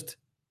it's just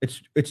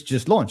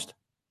launched.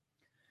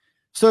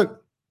 So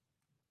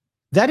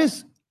that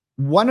is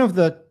one of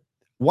the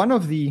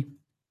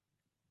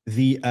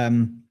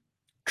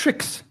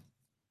tricks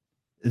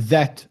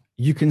that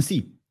you can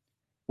see.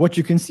 What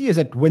you can see is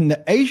that when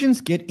the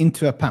Asians get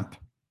into a pump,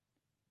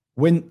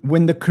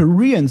 when the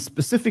Koreans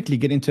specifically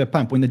get into a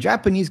pump, when the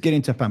Japanese get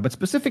into a pump, but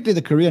specifically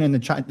the Korean and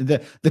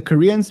the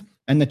Koreans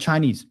and the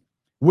Chinese,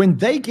 when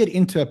they get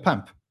into a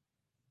pump,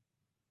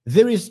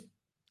 there is,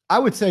 I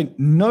would say,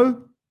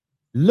 no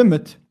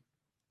limit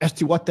as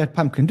to what that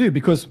pump can do,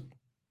 because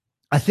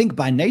I think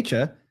by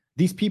nature,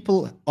 these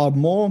people are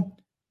more,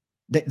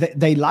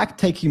 they like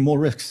taking more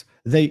risks.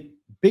 They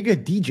bigger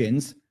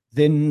degens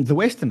than the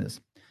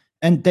Westerners.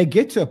 And they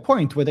get to a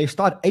point where they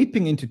start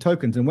aping into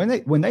tokens. And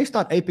when they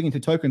start aping into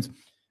tokens,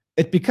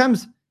 it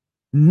becomes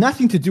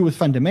nothing to do with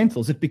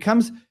fundamentals. It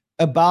becomes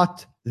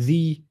about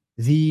the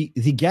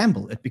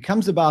gamble. It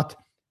becomes about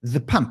the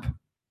pump.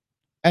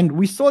 And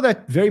we saw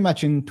that very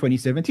much in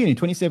 2017. In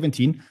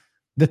 2017,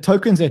 the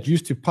tokens that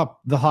used to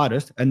pop the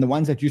hardest and the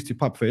ones that used to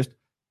pop first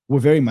were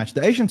very much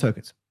the Asian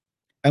tokens.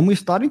 And we're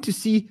starting to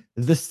see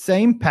the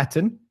same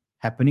pattern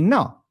happening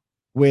now,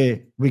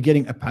 where we're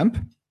getting a pump,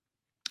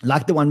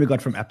 like the one we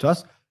got from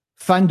Aptos,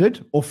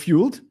 funded or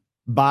fueled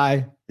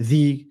by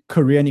the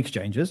Korean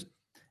exchanges.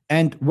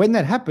 And when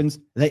that happens,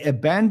 they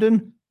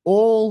abandon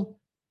all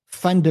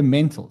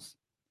fundamentals.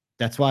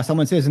 That's why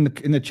someone says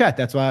in the chat,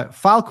 that's why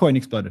Filecoin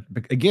exploded.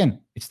 But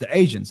again, it's the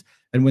Asians.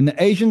 And when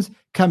the Asians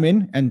come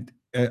in, and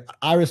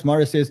Iris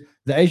Morris says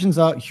the Asians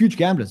are huge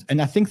gamblers,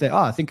 and I think they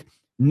are. I think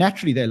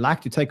naturally they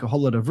like to take a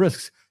whole lot of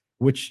risks,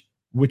 which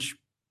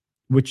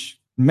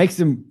makes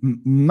them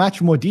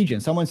much more degen.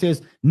 Someone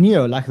says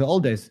NEO, like the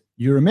old days.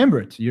 You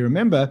remember it. You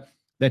remember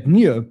that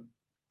NEO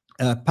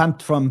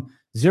pumped from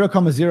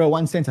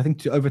 0.01 cents, I think,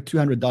 to over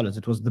 $200.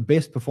 It was the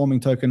best performing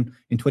token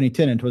in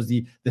 2010, and it was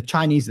the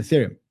Chinese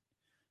Ethereum.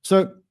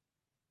 So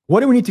what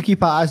do we need to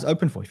keep our eyes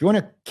open for? If you want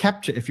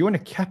to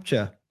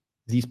capture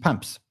these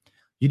pumps,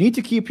 you need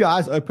to keep your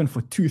eyes open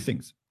for two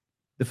things.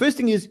 The first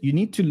thing is you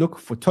need to look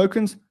for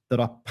tokens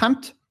that are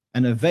pumped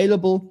and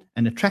available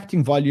and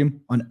attracting volume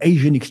on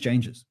Asian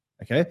exchanges.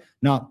 Okay.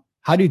 Now,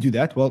 how do you do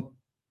that? Well,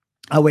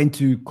 I went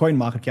to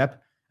CoinMarketCap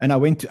and I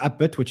went to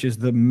Upbit, which is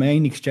the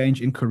main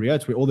exchange in Korea.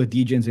 It's where all the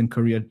degens in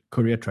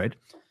Korea trade.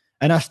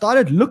 And I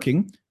started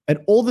looking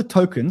at all the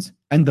tokens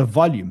and the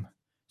volume.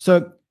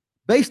 So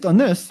based on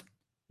this,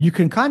 you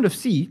can kind of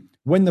see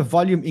when the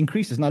volume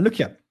increases. Now look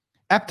here,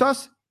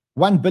 Aptos,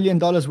 $1 billion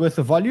worth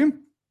of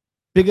volume,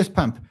 biggest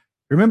pump.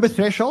 Remember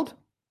Threshold?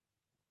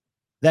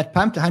 That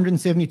pumped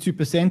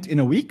 172% in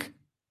a week.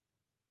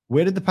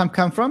 Where did the pump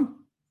come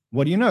from?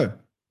 What do you know?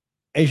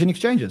 Asian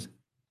exchanges.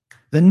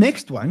 The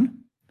next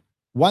one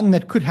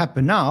that could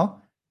happen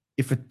now,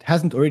 if it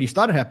hasn't already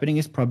started happening,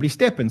 is probably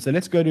STEPN. So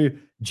let's go to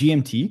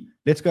GMT.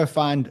 Let's go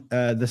find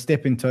the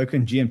STEPN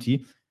token,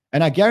 GMT.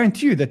 And I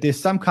guarantee you that there's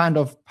some kind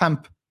of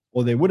pump,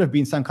 or there would have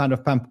been some kind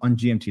of pump on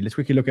GMT. Let's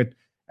quickly look at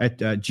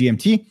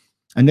GMT,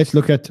 and let's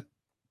look at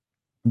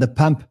the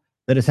pump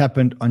that has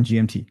happened on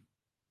GMT.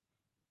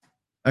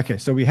 Okay,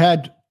 so we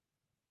had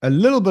a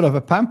little bit of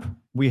a pump.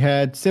 We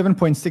had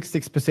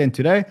 7.66%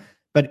 today,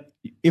 but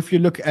if you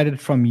look at it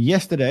from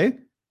yesterday,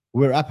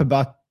 we're up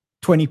about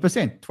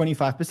 20%,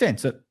 25%.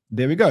 So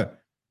there we go.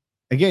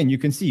 Again, you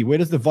can see, where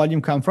does the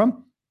volume come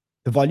from?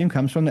 The volume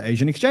comes from the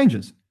Asian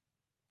exchanges.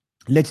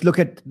 Let's look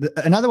at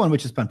another one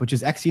which is pumped, which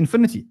is Axie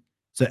Infinity.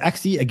 So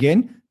Axie,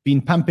 again, been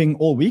pumping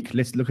all week.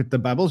 Let's look at the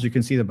bubbles. You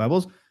can see the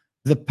bubbles.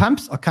 The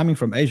pumps are coming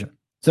from Asia.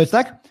 So it's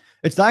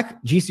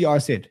like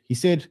GCR said. He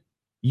said,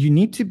 you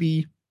need to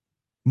be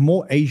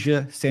more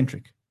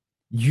Asia-centric.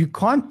 You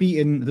can't be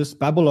in this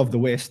bubble of the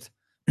West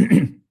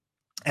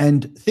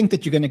and think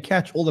that you're going to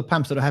catch all the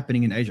pumps that are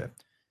happening in Asia.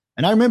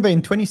 And I remember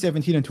in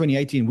 2017 and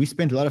 2018, we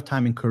spent a lot of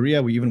time in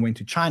Korea. We even went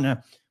to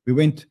China. We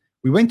went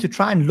to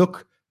try and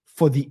look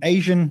for the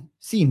Asian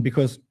scene,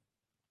 because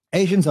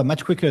Asians are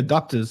much quicker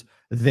adopters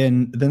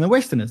than the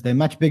Westerners. They're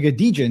much bigger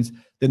degens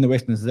than the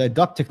Westerners. They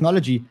adopt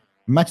technology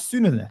much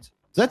sooner than that.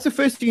 So that's the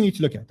first thing you need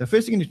to look at. The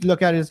first thing you need to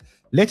look at is,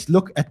 let's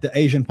look at the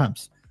Asian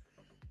pumps.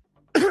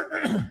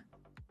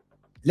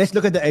 Let's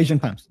look at the Asian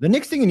pumps. The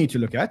next thing you need to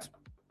look at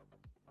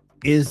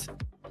is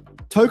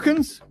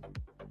tokens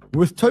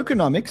with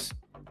tokenomics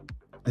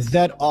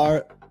that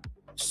are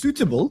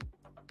suitable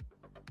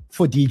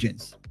for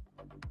degens.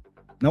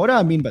 Now, what do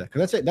I mean by that?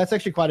 Because that's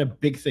actually quite a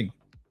big thing.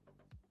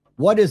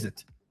 What is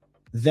it?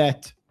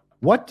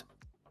 What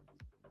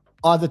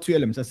are the two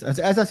elements? As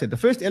I said, the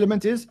first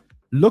element is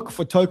look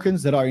for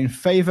tokens that are in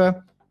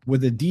favor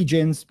with the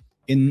degens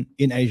in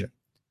Asia.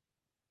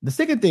 The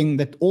second thing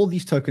that all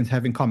these tokens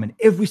have in common,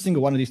 every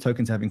single one of these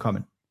tokens have in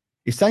common,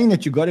 is something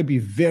that you've got to be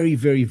very,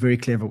 very, very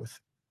clever with.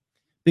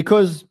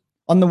 Because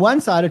on the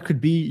one side, it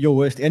could be your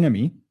worst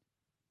enemy,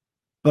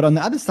 but on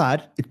the other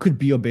side, it could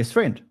be your best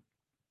friend.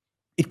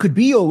 It could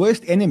be your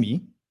worst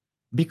enemy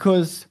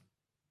because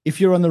if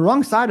you're on the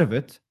wrong side of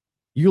it,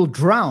 you'll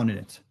drown in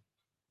it.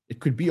 It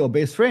could be your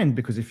best friend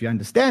because if you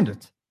understand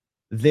it,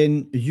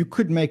 then you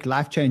could make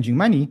life-changing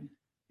money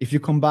if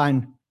you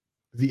combine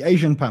the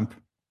Asian pump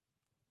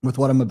with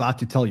what I'm about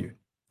to tell you.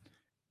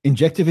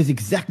 Injective is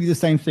exactly the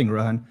same thing,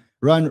 Rohan.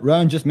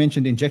 Rohan just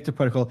mentioned Injective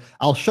protocol.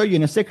 I'll show you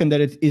in a second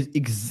that it is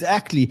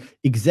exactly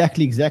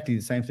the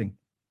same thing.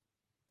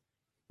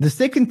 The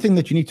second thing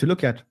that you need to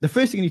look at, the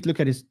first thing you need to look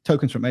at is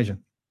tokens from Asia.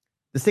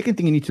 The second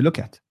thing you need to look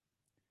at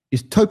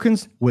is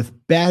tokens with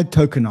bad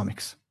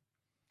tokenomics.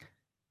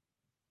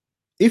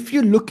 If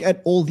you look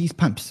at all these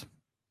pumps,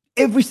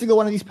 every single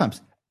one of these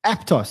pumps,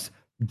 Aptos,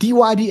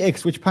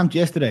 DYDX, which pumped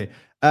yesterday,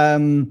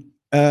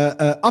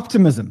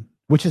 Optimism,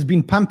 which has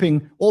been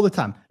pumping all the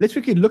time. Let's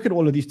quickly look at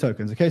all of these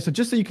tokens, okay? So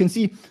just so you can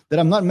see that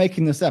I'm not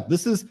making this up.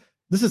 This is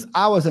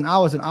hours and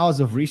hours and hours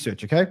of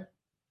research, okay?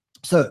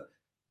 So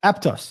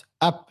Aptos,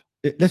 up,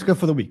 let's go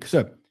for the week.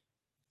 So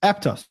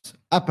Aptos,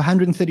 up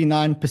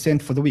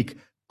 139% for the week.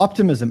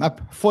 Optimism,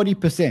 up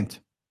 40%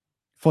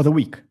 for the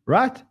week,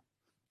 right?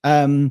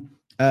 DYDX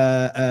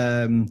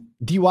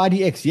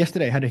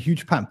yesterday had a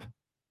huge pump.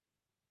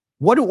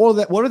 What do all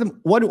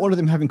of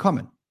them have in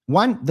common?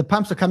 One, the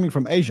pumps are coming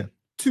from Asia.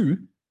 Two,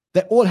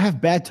 they all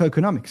have bad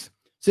tokenomics.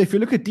 So if you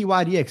look at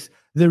DYDX,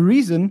 the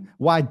reason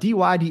why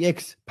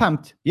DYDX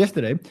pumped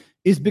yesterday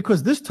is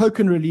because this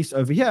token release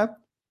over here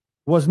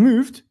was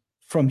moved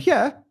from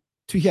here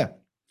to here,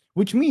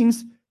 which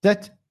means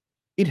that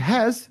it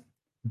has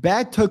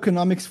bad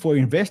tokenomics for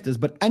investors,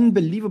 but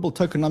unbelievable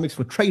tokenomics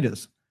for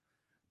traders.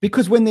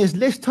 Because when there's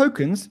less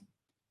tokens,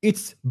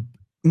 it's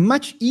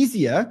much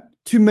easier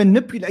to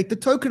manipulate the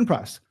token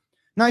price.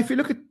 Now, if you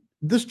look at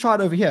this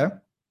chart over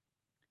here,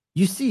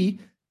 you see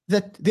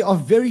that there are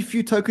very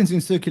few tokens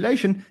in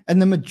circulation,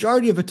 and the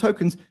majority of the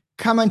tokens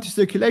come into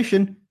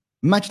circulation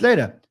much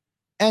later.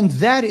 And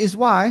that is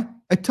why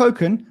a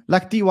token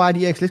like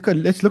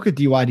DYDX, let's look at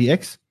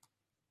DYDX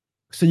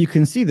so you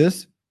can see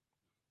this.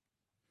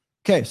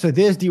 Okay, so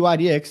there's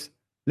DYDX.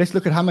 Let's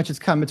look at how much it's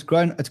come. It's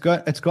gone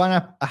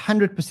up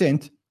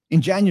 100%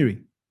 in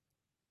January.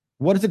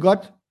 What has it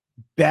got?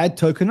 Bad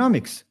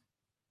tokenomics.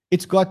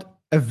 It's got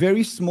a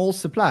very small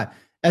supply.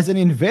 As an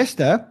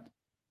investor,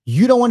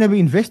 you don't want to be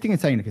investing in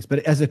something like this. But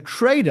as a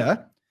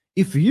trader,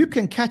 if you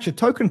can catch a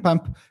token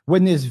pump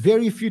when there's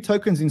very few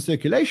tokens in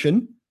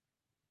circulation,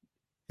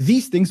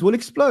 these things will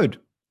explode.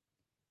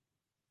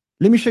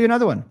 Let me show you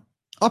another one.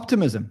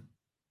 Optimism.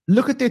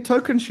 Look at their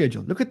token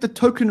schedule. Look at the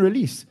token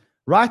release.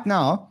 Right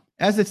now,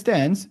 as it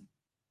stands,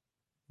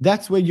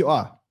 that's where you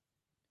are.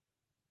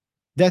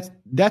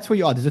 That's where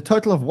you are. There's a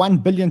total of 1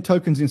 billion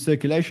tokens in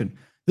circulation.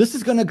 This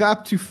is going to go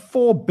up to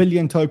 4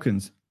 billion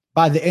tokens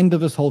by the end of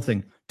this whole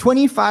thing.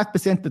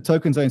 25% of the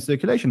tokens are in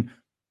circulation.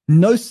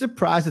 No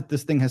surprise that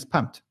this thing has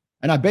pumped.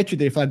 And I bet you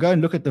that if I go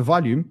and look at the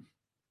volume,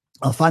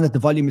 I'll find that the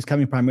volume is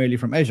coming primarily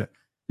from Asia.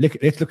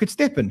 Let's look at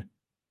STEPN.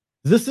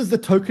 This is the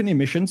token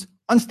emissions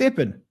on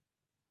STEPN.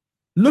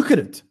 Look at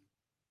it.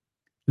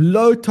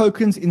 Low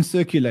tokens in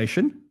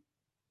circulation.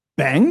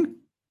 Bang.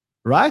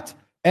 Right?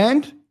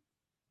 And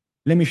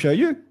let me show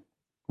you.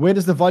 Where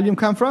does the volume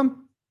come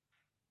from?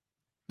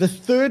 The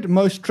third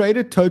most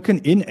traded token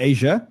in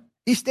Asia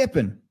is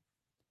STEPN.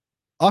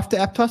 After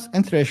Aptos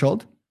and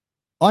Threshold,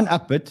 on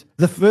Upbit,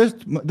 the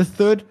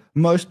third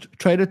most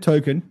traded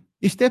token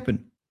is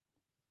STEPN.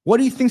 What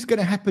do you think is going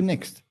to happen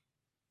next?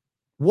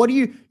 What do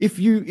you, if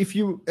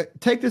you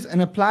take this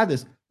and apply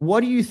this,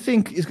 what do you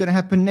think is going to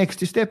happen next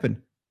to STEPN?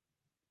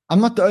 I'm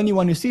not the only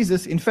one who sees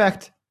this. In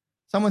fact,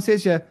 someone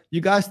says here,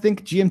 you guys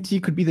think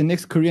GMT could be the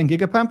next Korean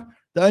gigapump?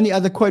 The only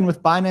other coin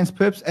with Binance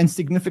perps and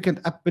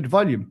significant Upbit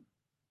volume.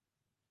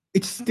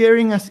 It's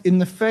staring us in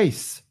the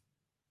face.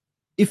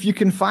 If you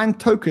can find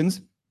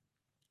tokens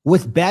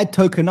with bad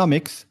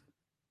tokenomics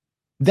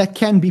that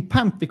can be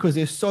pumped because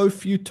there's so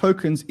few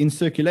tokens in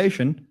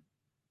circulation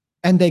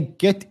and they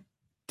get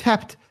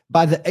tapped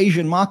by the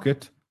Asian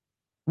market,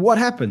 what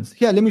happens?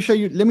 Here, let me show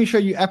you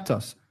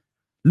Aptos.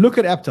 Look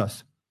at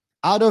Aptos.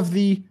 Out of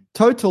the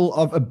total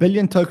of 1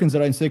 billion tokens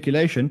that are in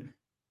circulation,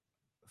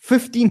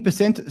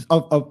 15%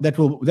 of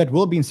that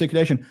will be in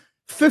circulation.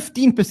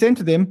 15%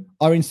 of them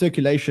are in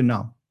circulation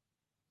now.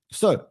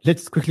 So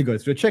let's quickly go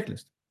through a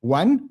checklist.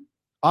 One,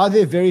 are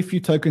there very few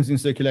tokens in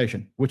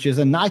circulation, which is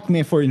a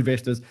nightmare for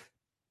investors,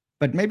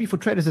 but maybe for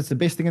traders, it's the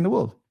best thing in the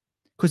world.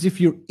 Because if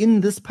you're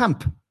in this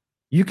pump,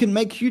 you can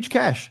make huge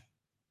cash.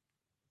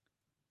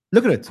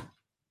 Look at it.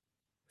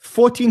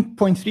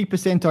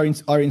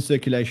 14.3% are in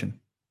circulation.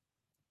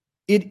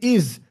 It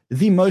is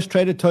the most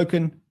traded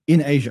token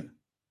in Asia.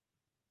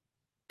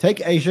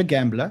 Take Asia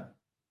Gambler,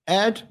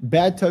 add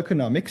bad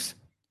tokenomics,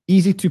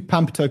 easy to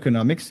pump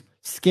tokenomics,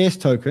 scarce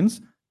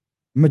tokens,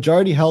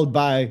 majority held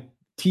by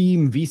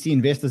team, VC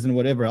investors, and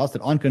whatever else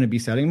that aren't going to be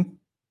selling.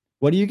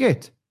 What do you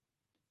get?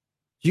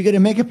 You get a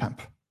mega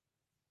pump.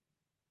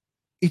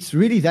 It's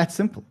really that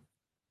simple.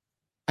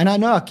 And I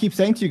know I keep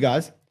saying to you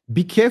guys,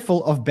 be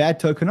careful of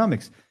bad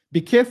tokenomics. Be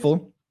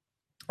careful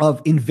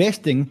of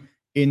investing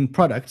in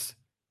products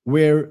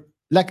where,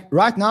 like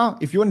right now,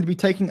 if you want to be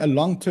taking a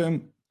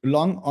long-term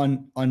long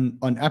on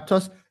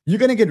Aptos, you're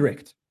going to get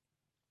wrecked.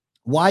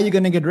 Why are you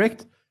going to get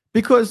wrecked?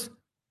 Because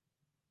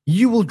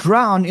you will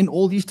drown in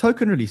all these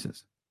token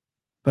releases.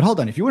 But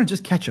hold on, if you want to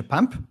just catch a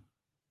pump,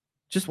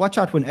 just watch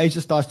out when Asia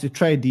starts to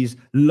trade these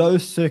low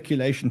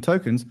circulation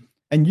tokens,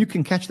 and you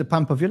can catch the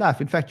pump of your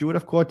life. In fact, you would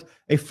have caught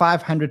a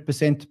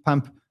 500%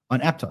 pump on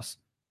Aptos.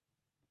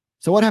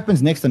 So what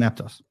happens next on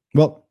Aptos?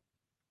 Well,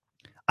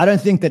 I don't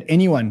think that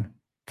anyone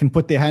can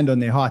put their hand on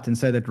their heart and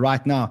say that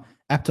right now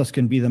Aptos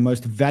can be the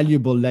most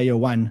valuable layer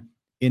one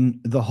in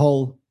the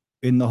whole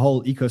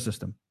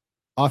ecosystem.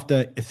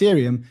 After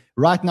Ethereum,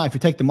 right now, if you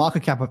take the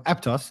market cap of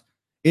Aptos,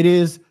 it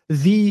is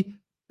the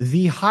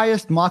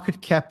highest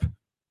market cap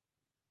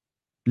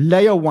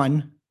layer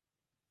one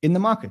in the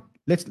market.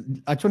 I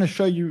just want to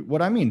show you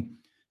what I mean.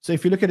 So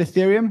if you look at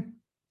Ethereum,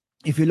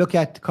 if you look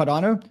at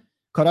Cardano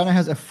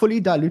has a fully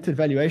diluted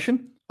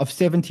valuation of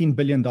 $17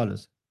 billion.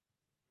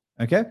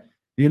 Okay.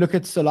 You look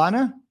at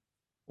Solana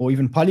or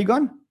even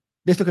Polygon.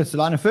 Let's look at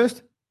Solana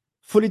first.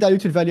 Fully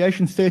diluted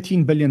valuation,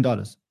 $13 billion.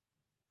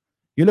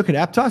 You look at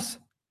Aptos,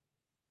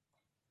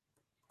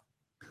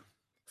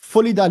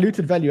 fully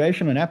diluted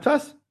valuation on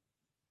Aptos,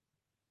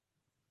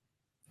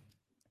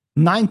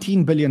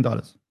 $19 billion.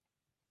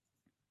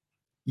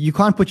 You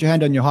can't put your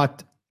hand on your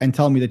heart and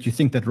tell me that you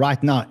think that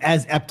right now,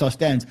 as Aptos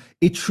stands,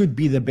 it should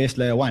be the best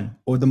layer one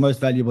or the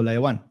most valuable layer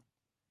one.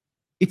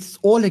 It's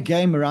all a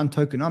game around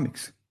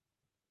tokenomics.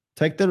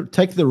 Take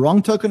the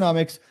wrong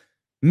tokenomics,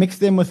 mix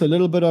them with a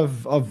little bit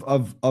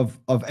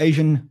of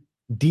Asian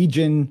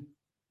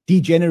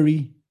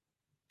degenery,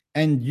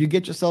 and you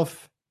get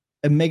yourself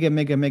a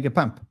mega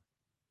pump.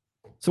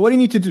 So what do you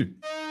need to do?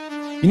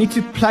 You need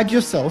to plug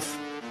yourself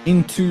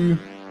into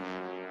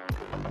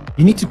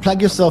the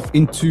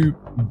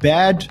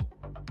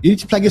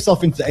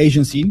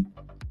Asian scene,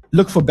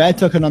 look for bad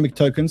tokenomic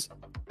tokens,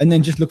 and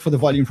then just look for the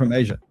volume from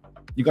Asia.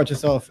 You got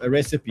yourself a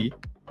recipe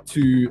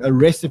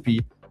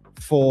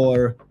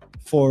for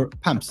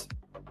pumps.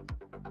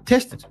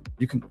 Test it.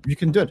 You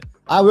can do it.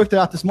 I worked it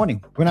out this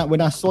morning. When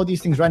I saw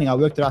these things running, I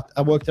worked it out.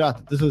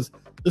 This is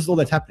all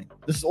that's happening.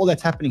 This is all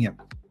that's happening here.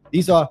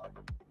 These are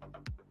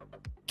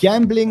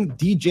gambling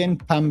degen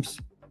pumps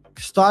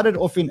started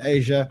off in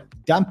Asia,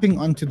 dumping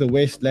onto the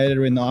West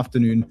later in the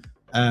afternoon,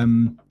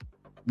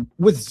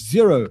 with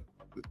zero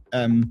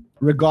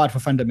regard for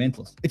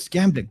fundamentals. It's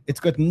gambling. It's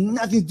got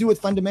nothing to do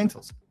with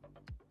fundamentals.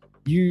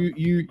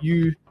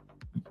 You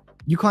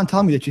can't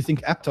tell me that you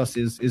think Aptos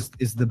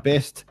is the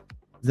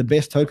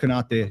best token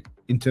out there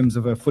in terms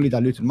of a fully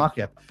diluted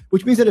market cap,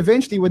 which means that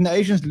eventually when the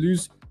Asians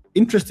lose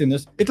interest in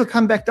this, it'll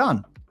come back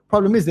down.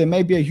 Problem is there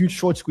may be a huge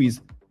short squeeze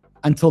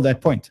until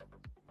that point.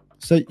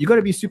 So you got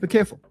to be super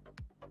careful.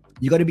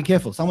 You got to be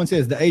careful. Someone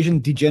says the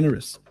Asian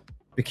degenerates.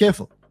 Be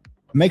careful.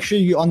 Make sure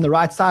you're on the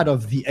right side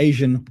of the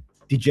Asian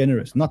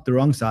degenerates, not the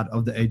wrong side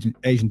of the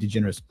Asian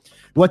degenerates.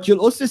 What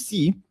you'll also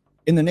see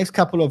in the next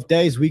couple of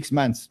days, weeks,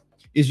 months,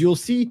 is you'll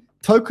see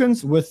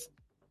tokens with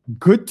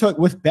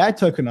bad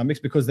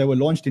tokenomics because they were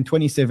launched in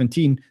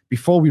 2017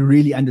 before we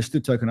really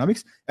understood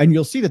tokenomics, and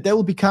you'll see that they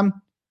will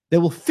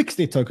fix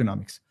their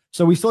tokenomics.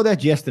 So we saw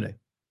that yesterday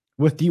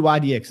with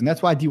DYDX, and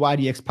that's why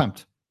DYDX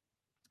pumped.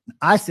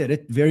 I said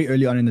it very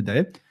early on in the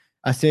day.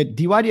 I said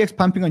DYDX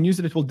pumping on news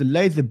that it will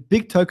delay the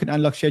big token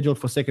unlock scheduled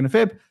for 2nd of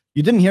Feb.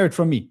 You didn't hear it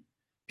from me.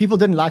 People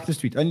didn't like this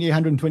tweet. Only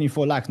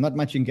 124 likes, not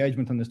much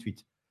engagement on this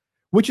tweet,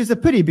 which is a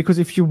pity because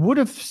if you would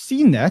have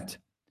seen that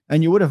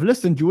and you would have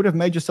listened, you would have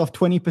made yourself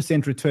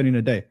 20% return in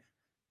a day.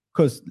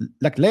 Because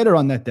like later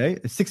on that day,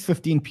 at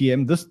 6:15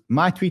 p.m.,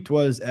 my tweet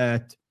was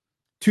at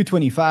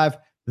 2:25.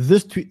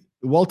 This tweet,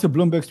 Walter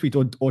Bloomberg's tweet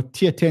or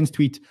Tier 10's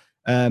tweet,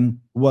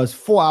 was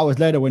 4 hours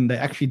later when they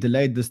actually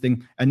delayed this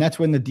thing, and that's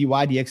when the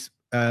DYDX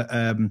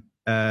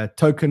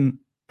token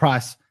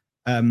price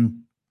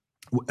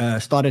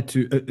started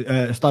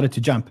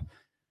to jump.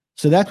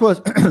 So that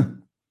was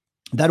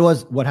that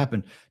was what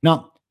happened.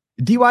 Now,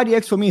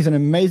 DYDX for me is an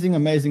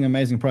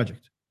amazing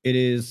project. It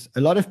is,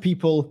 a lot of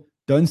people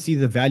don't see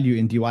the value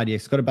in DYDX.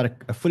 It's got about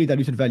a fully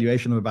diluted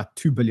valuation of about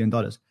 $2 billion.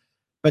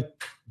 But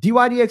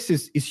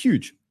DYDX is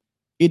huge.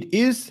 It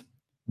is,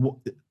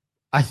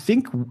 I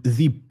think,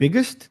 the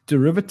biggest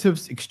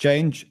derivatives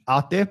exchange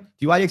out there.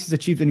 DYDX has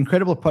achieved an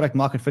incredible product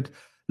market fit,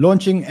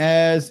 launching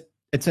as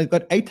it's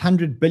got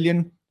 800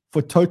 billion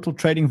for total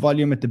trading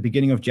volume at the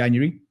beginning of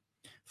January.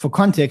 For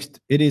context,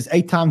 it is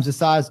 8 times the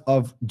size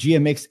of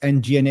GMX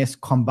and GNS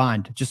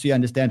combined, just so you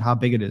understand how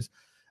big it is.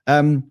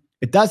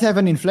 It does have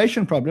an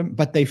inflation problem,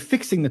 but they're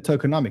fixing the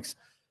tokenomics.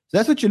 So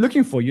that's what you're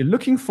looking for. You're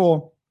looking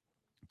for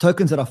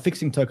tokens that are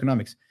fixing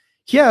tokenomics.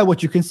 Here,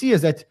 what you can see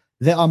is that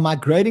they are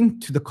migrating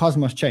to the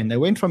Cosmos chain. They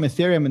went from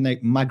Ethereum and they're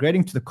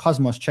migrating to the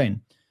Cosmos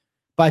chain.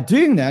 By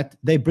doing that,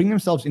 they bring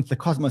themselves into the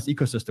Cosmos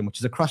ecosystem, which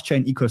is a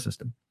cross-chain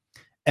ecosystem.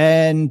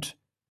 And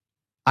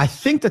I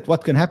think that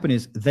what can happen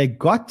is they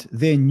got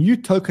their new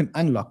token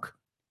unlock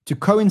to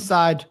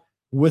coincide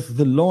with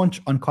the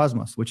launch on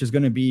Cosmos, which is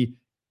going to be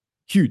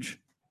huge.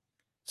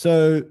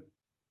 So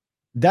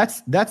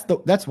that's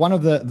one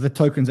of the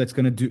tokens that's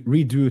going to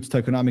redo its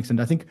tokenomics.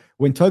 And I think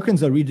when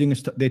tokens are redoing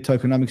their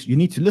tokenomics, you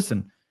need to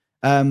listen.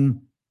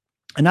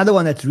 Another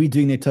one that's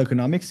redoing their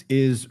tokenomics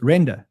is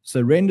Render.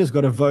 So Render's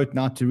got a vote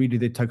now to redo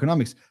their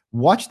tokenomics.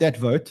 Watch that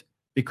vote,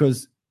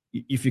 because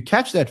if you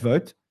catch that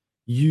vote,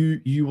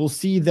 you will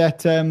see that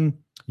the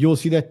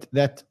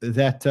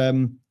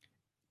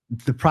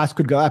price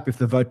could go up if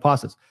the vote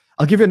passes.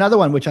 I'll give you another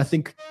one, which I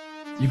think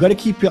you got to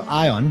keep your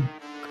eye on.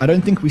 I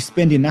don't think we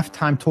spend enough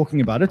time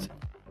talking about it.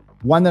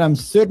 One that I'm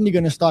certainly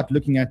going to start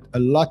looking at a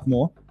lot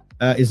more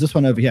is this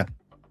one over here.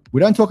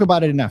 We don't talk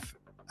about it enough.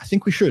 I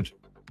think we should.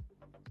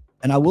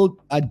 And I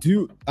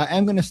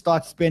am going to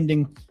start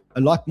spending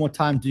a lot more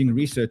time doing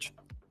research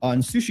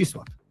on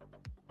SushiSwap.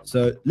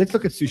 So let's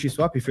look at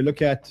SushiSwap. If you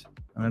look at,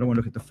 and I don't want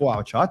to look at the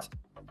 4-hour chart.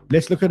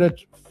 Let's look at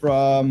it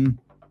from,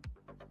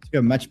 let's get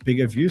a much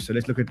bigger view. So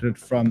let's look at it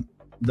from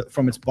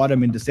its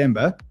bottom in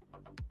December.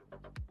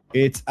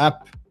 It's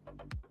up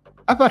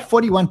about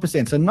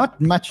 41%. So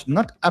not much,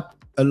 not up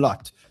a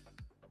lot.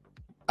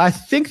 I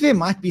think there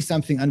might be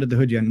something under the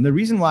hood here. And the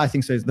reason why I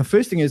think so is, the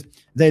first thing is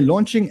they're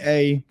launching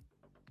a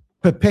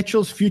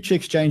Perpetual's future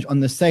exchange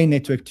on the Sei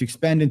network to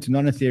expand into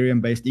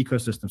non-Ethereum based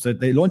ecosystem. So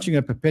they're launching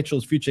a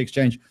Perpetual's future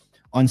exchange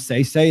on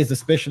Sei. Sei is the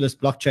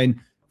specialist blockchain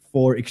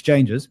for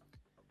exchanges.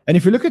 And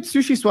if you look at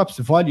SushiSwap's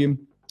volume,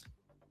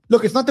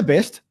 look, it's not the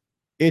best.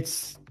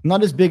 It's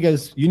not as big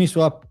as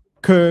Uniswap,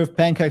 Curve,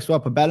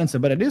 PancakeSwap, or Balancer,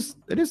 but it is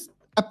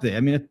up there.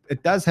 I mean,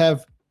 it does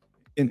have.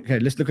 Okay,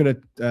 let's look at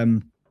it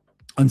on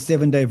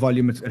 7-day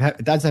volume.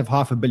 It does have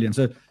 500 million.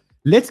 So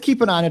let's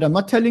keep an eye on it. I'm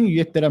not telling you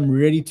yet that I'm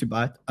ready to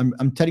buy it.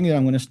 I'm telling you that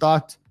I'm going to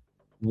start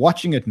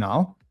watching it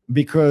now,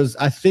 because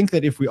I think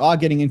that if we are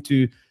getting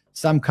into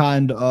some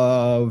kind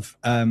of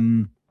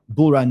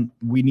bull run,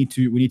 we need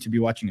to be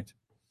watching it.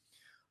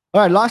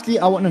 All right. Lastly,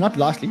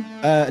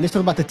 let's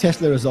talk about the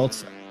Tesla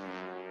results.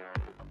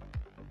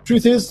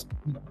 Truth is,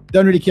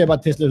 don't really care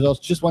about Tesla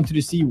results. Just wanted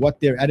to see what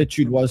their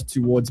attitude was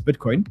towards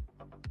Bitcoin.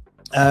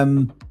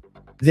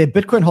 Their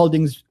Bitcoin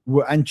holdings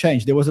were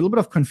unchanged. There was a little bit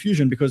of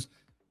confusion because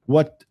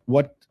what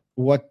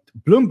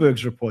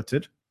Bloomberg's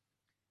reported,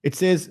 it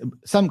says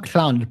some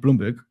clown at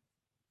Bloomberg,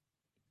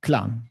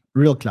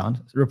 real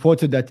clown,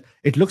 reported that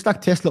it looks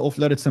like Tesla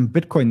offloaded some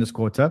Bitcoin this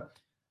quarter.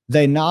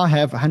 They now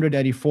have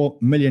 184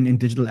 million in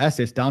digital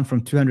assets, down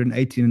from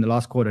 218 in the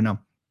last quarter. Now,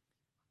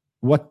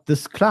 what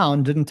this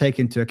clown didn't take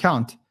into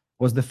account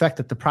was the fact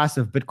that the price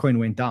of Bitcoin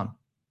went down.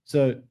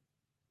 So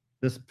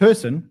this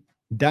person,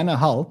 Dana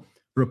Hull,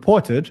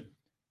 reported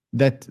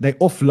that they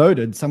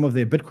offloaded some of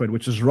their Bitcoin,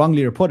 which was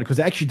wrongly reported because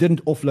they actually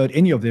didn't offload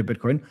any of their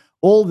Bitcoin.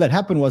 All that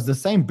happened was the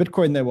same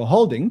Bitcoin they were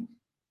holding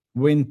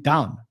went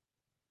down.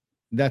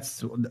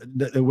 That's all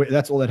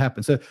that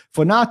happened. So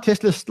for now,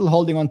 Tesla's still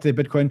holding on to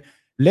their Bitcoin.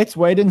 Let's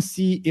wait and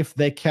see if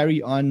they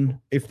carry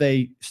on, if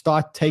they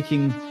start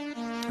taking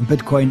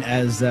Bitcoin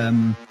as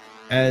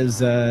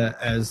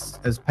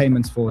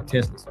payments for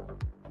Teslas.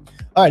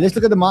 All right, let's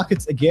look at the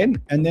markets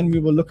again, and then we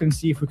will look and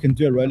see if we can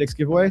do a Rolex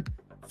giveaway.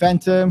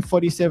 Phantom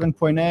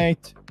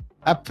 47.8,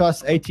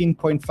 Aptos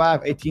 18.5,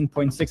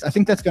 18.6. I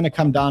think that's going to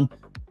come down.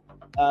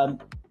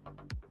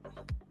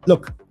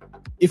 Look,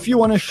 if you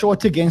want to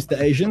short against the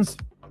Asians,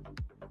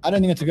 I don't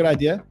think it's a good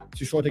idea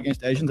to short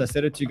against Asians. I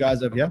said it to you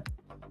guys over here.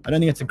 I don't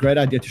think it's a great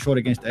idea to short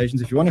against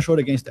Asians. If you want to short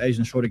against the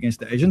Asians, short against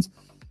the Asians.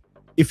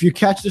 If you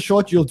catch the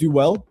short, you'll do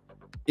well.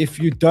 If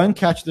you don't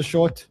catch the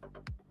short,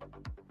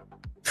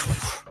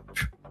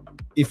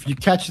 if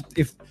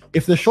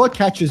the short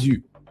catches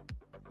you,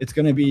 it's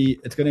gonna be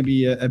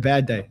a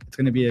bad day. It's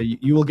gonna be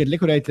you will get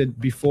liquidated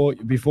before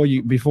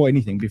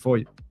anything.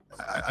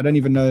 I don't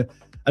even know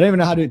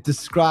how to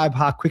describe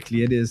how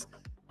quickly it is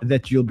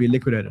that you'll be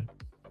liquidated.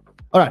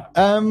 All right,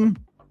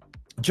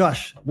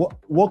 Josh,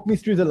 walk me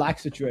through the like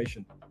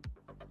situation.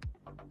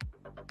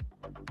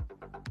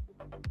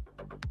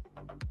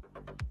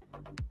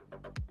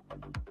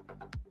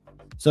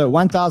 So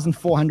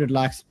 1,400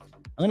 likes.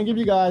 I'm gonna give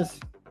you guys.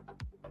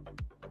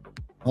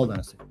 Hold on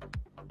a second.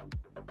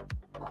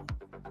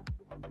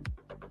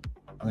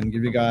 I'm going to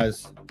give you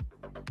guys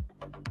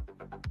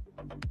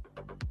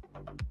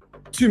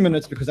 2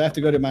 minutes because I have to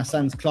go to my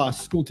son's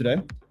school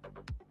today,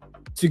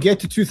 to get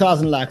to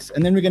 2,000 likes.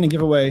 And then we're going to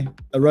give away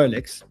a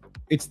Rolex.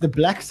 It's the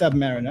Black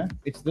Submariner.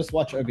 It's this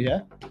watch over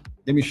here.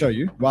 Let me show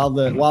you while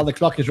the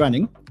clock is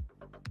running.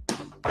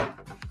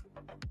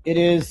 It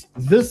is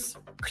this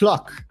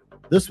clock,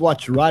 this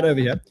watch right over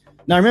here.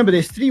 Now remember,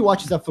 there's 3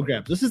 watches up for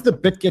grabs. This is the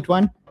BitGet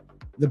one.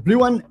 The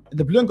blue and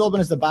gold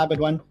one is the Bybit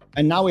one.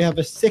 And now we have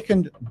a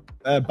second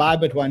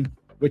Bybit one,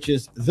 which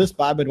is this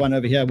Bybit one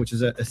over here, which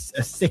is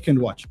a second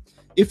watch.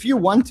 If you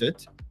want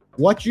it,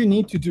 what you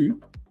need to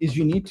do is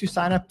you need to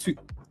sign up to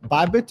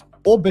Bybit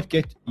or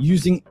BitGet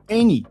using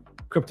any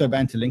crypto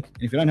banter link.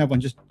 And if you don't have one,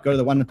 just go to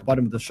the one at the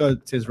bottom of the show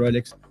that says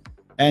Rolex.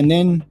 And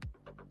then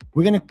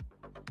we're going to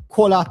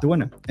call out the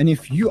winner. And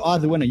if you are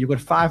the winner, you've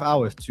got 5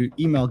 hours to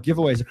email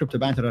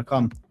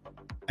giveaways@cryptobanter.com,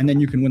 and then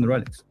you can win the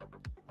Rolex.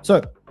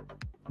 So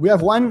we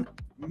have 1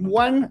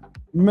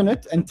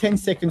 minute and 10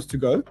 seconds to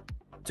go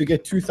to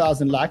get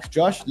 2,000 likes.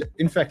 Josh,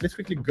 in fact, let's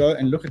quickly go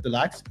and look at the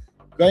likes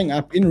going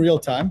up in real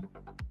time.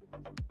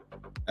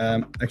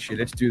 Actually,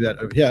 let's do that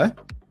over here.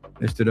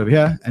 Let's do it over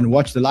here and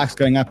watch the likes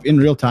going up in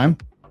real time.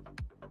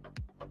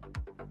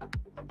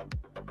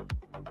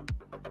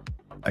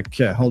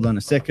 Okay, hold on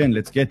a second.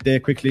 Let's get there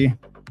quickly.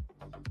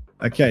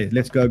 Okay,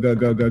 let's go.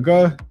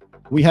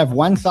 We have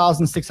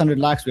 1,600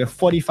 likes. We have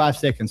 45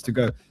 seconds to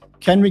go.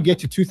 Can we get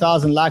to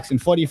 2,000 likes in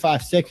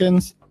 45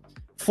 seconds?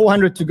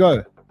 400 to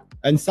go.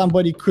 And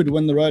somebody could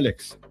win the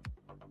Rolex.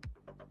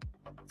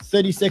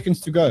 30 seconds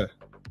to go.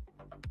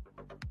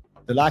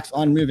 The likes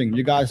aren't moving.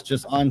 You guys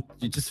just aren't.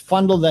 You just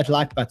fondle that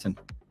like button.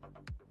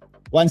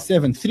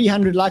 17.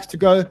 300 likes to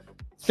go.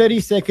 30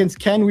 seconds.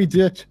 Can we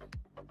do it?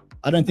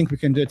 I don't think we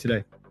can do it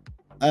today.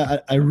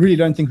 I really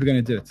don't think we're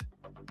going to do it.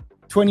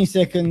 20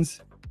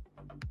 seconds.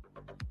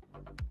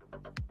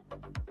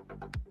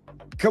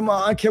 Come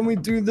on. Can we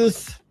do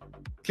this?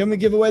 Can we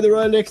give away the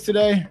Rolex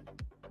today?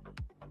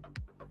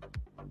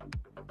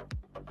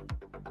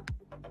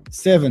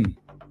 7,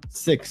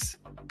 6,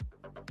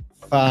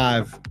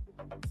 5,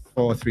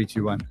 4, 3,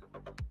 2, 1.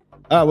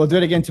 All right, we'll do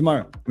it again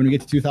tomorrow when we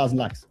get to 2,000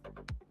 likes.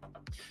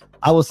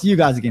 I will see you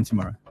guys again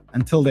tomorrow.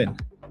 Until then,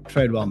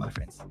 trade well, my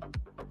friends.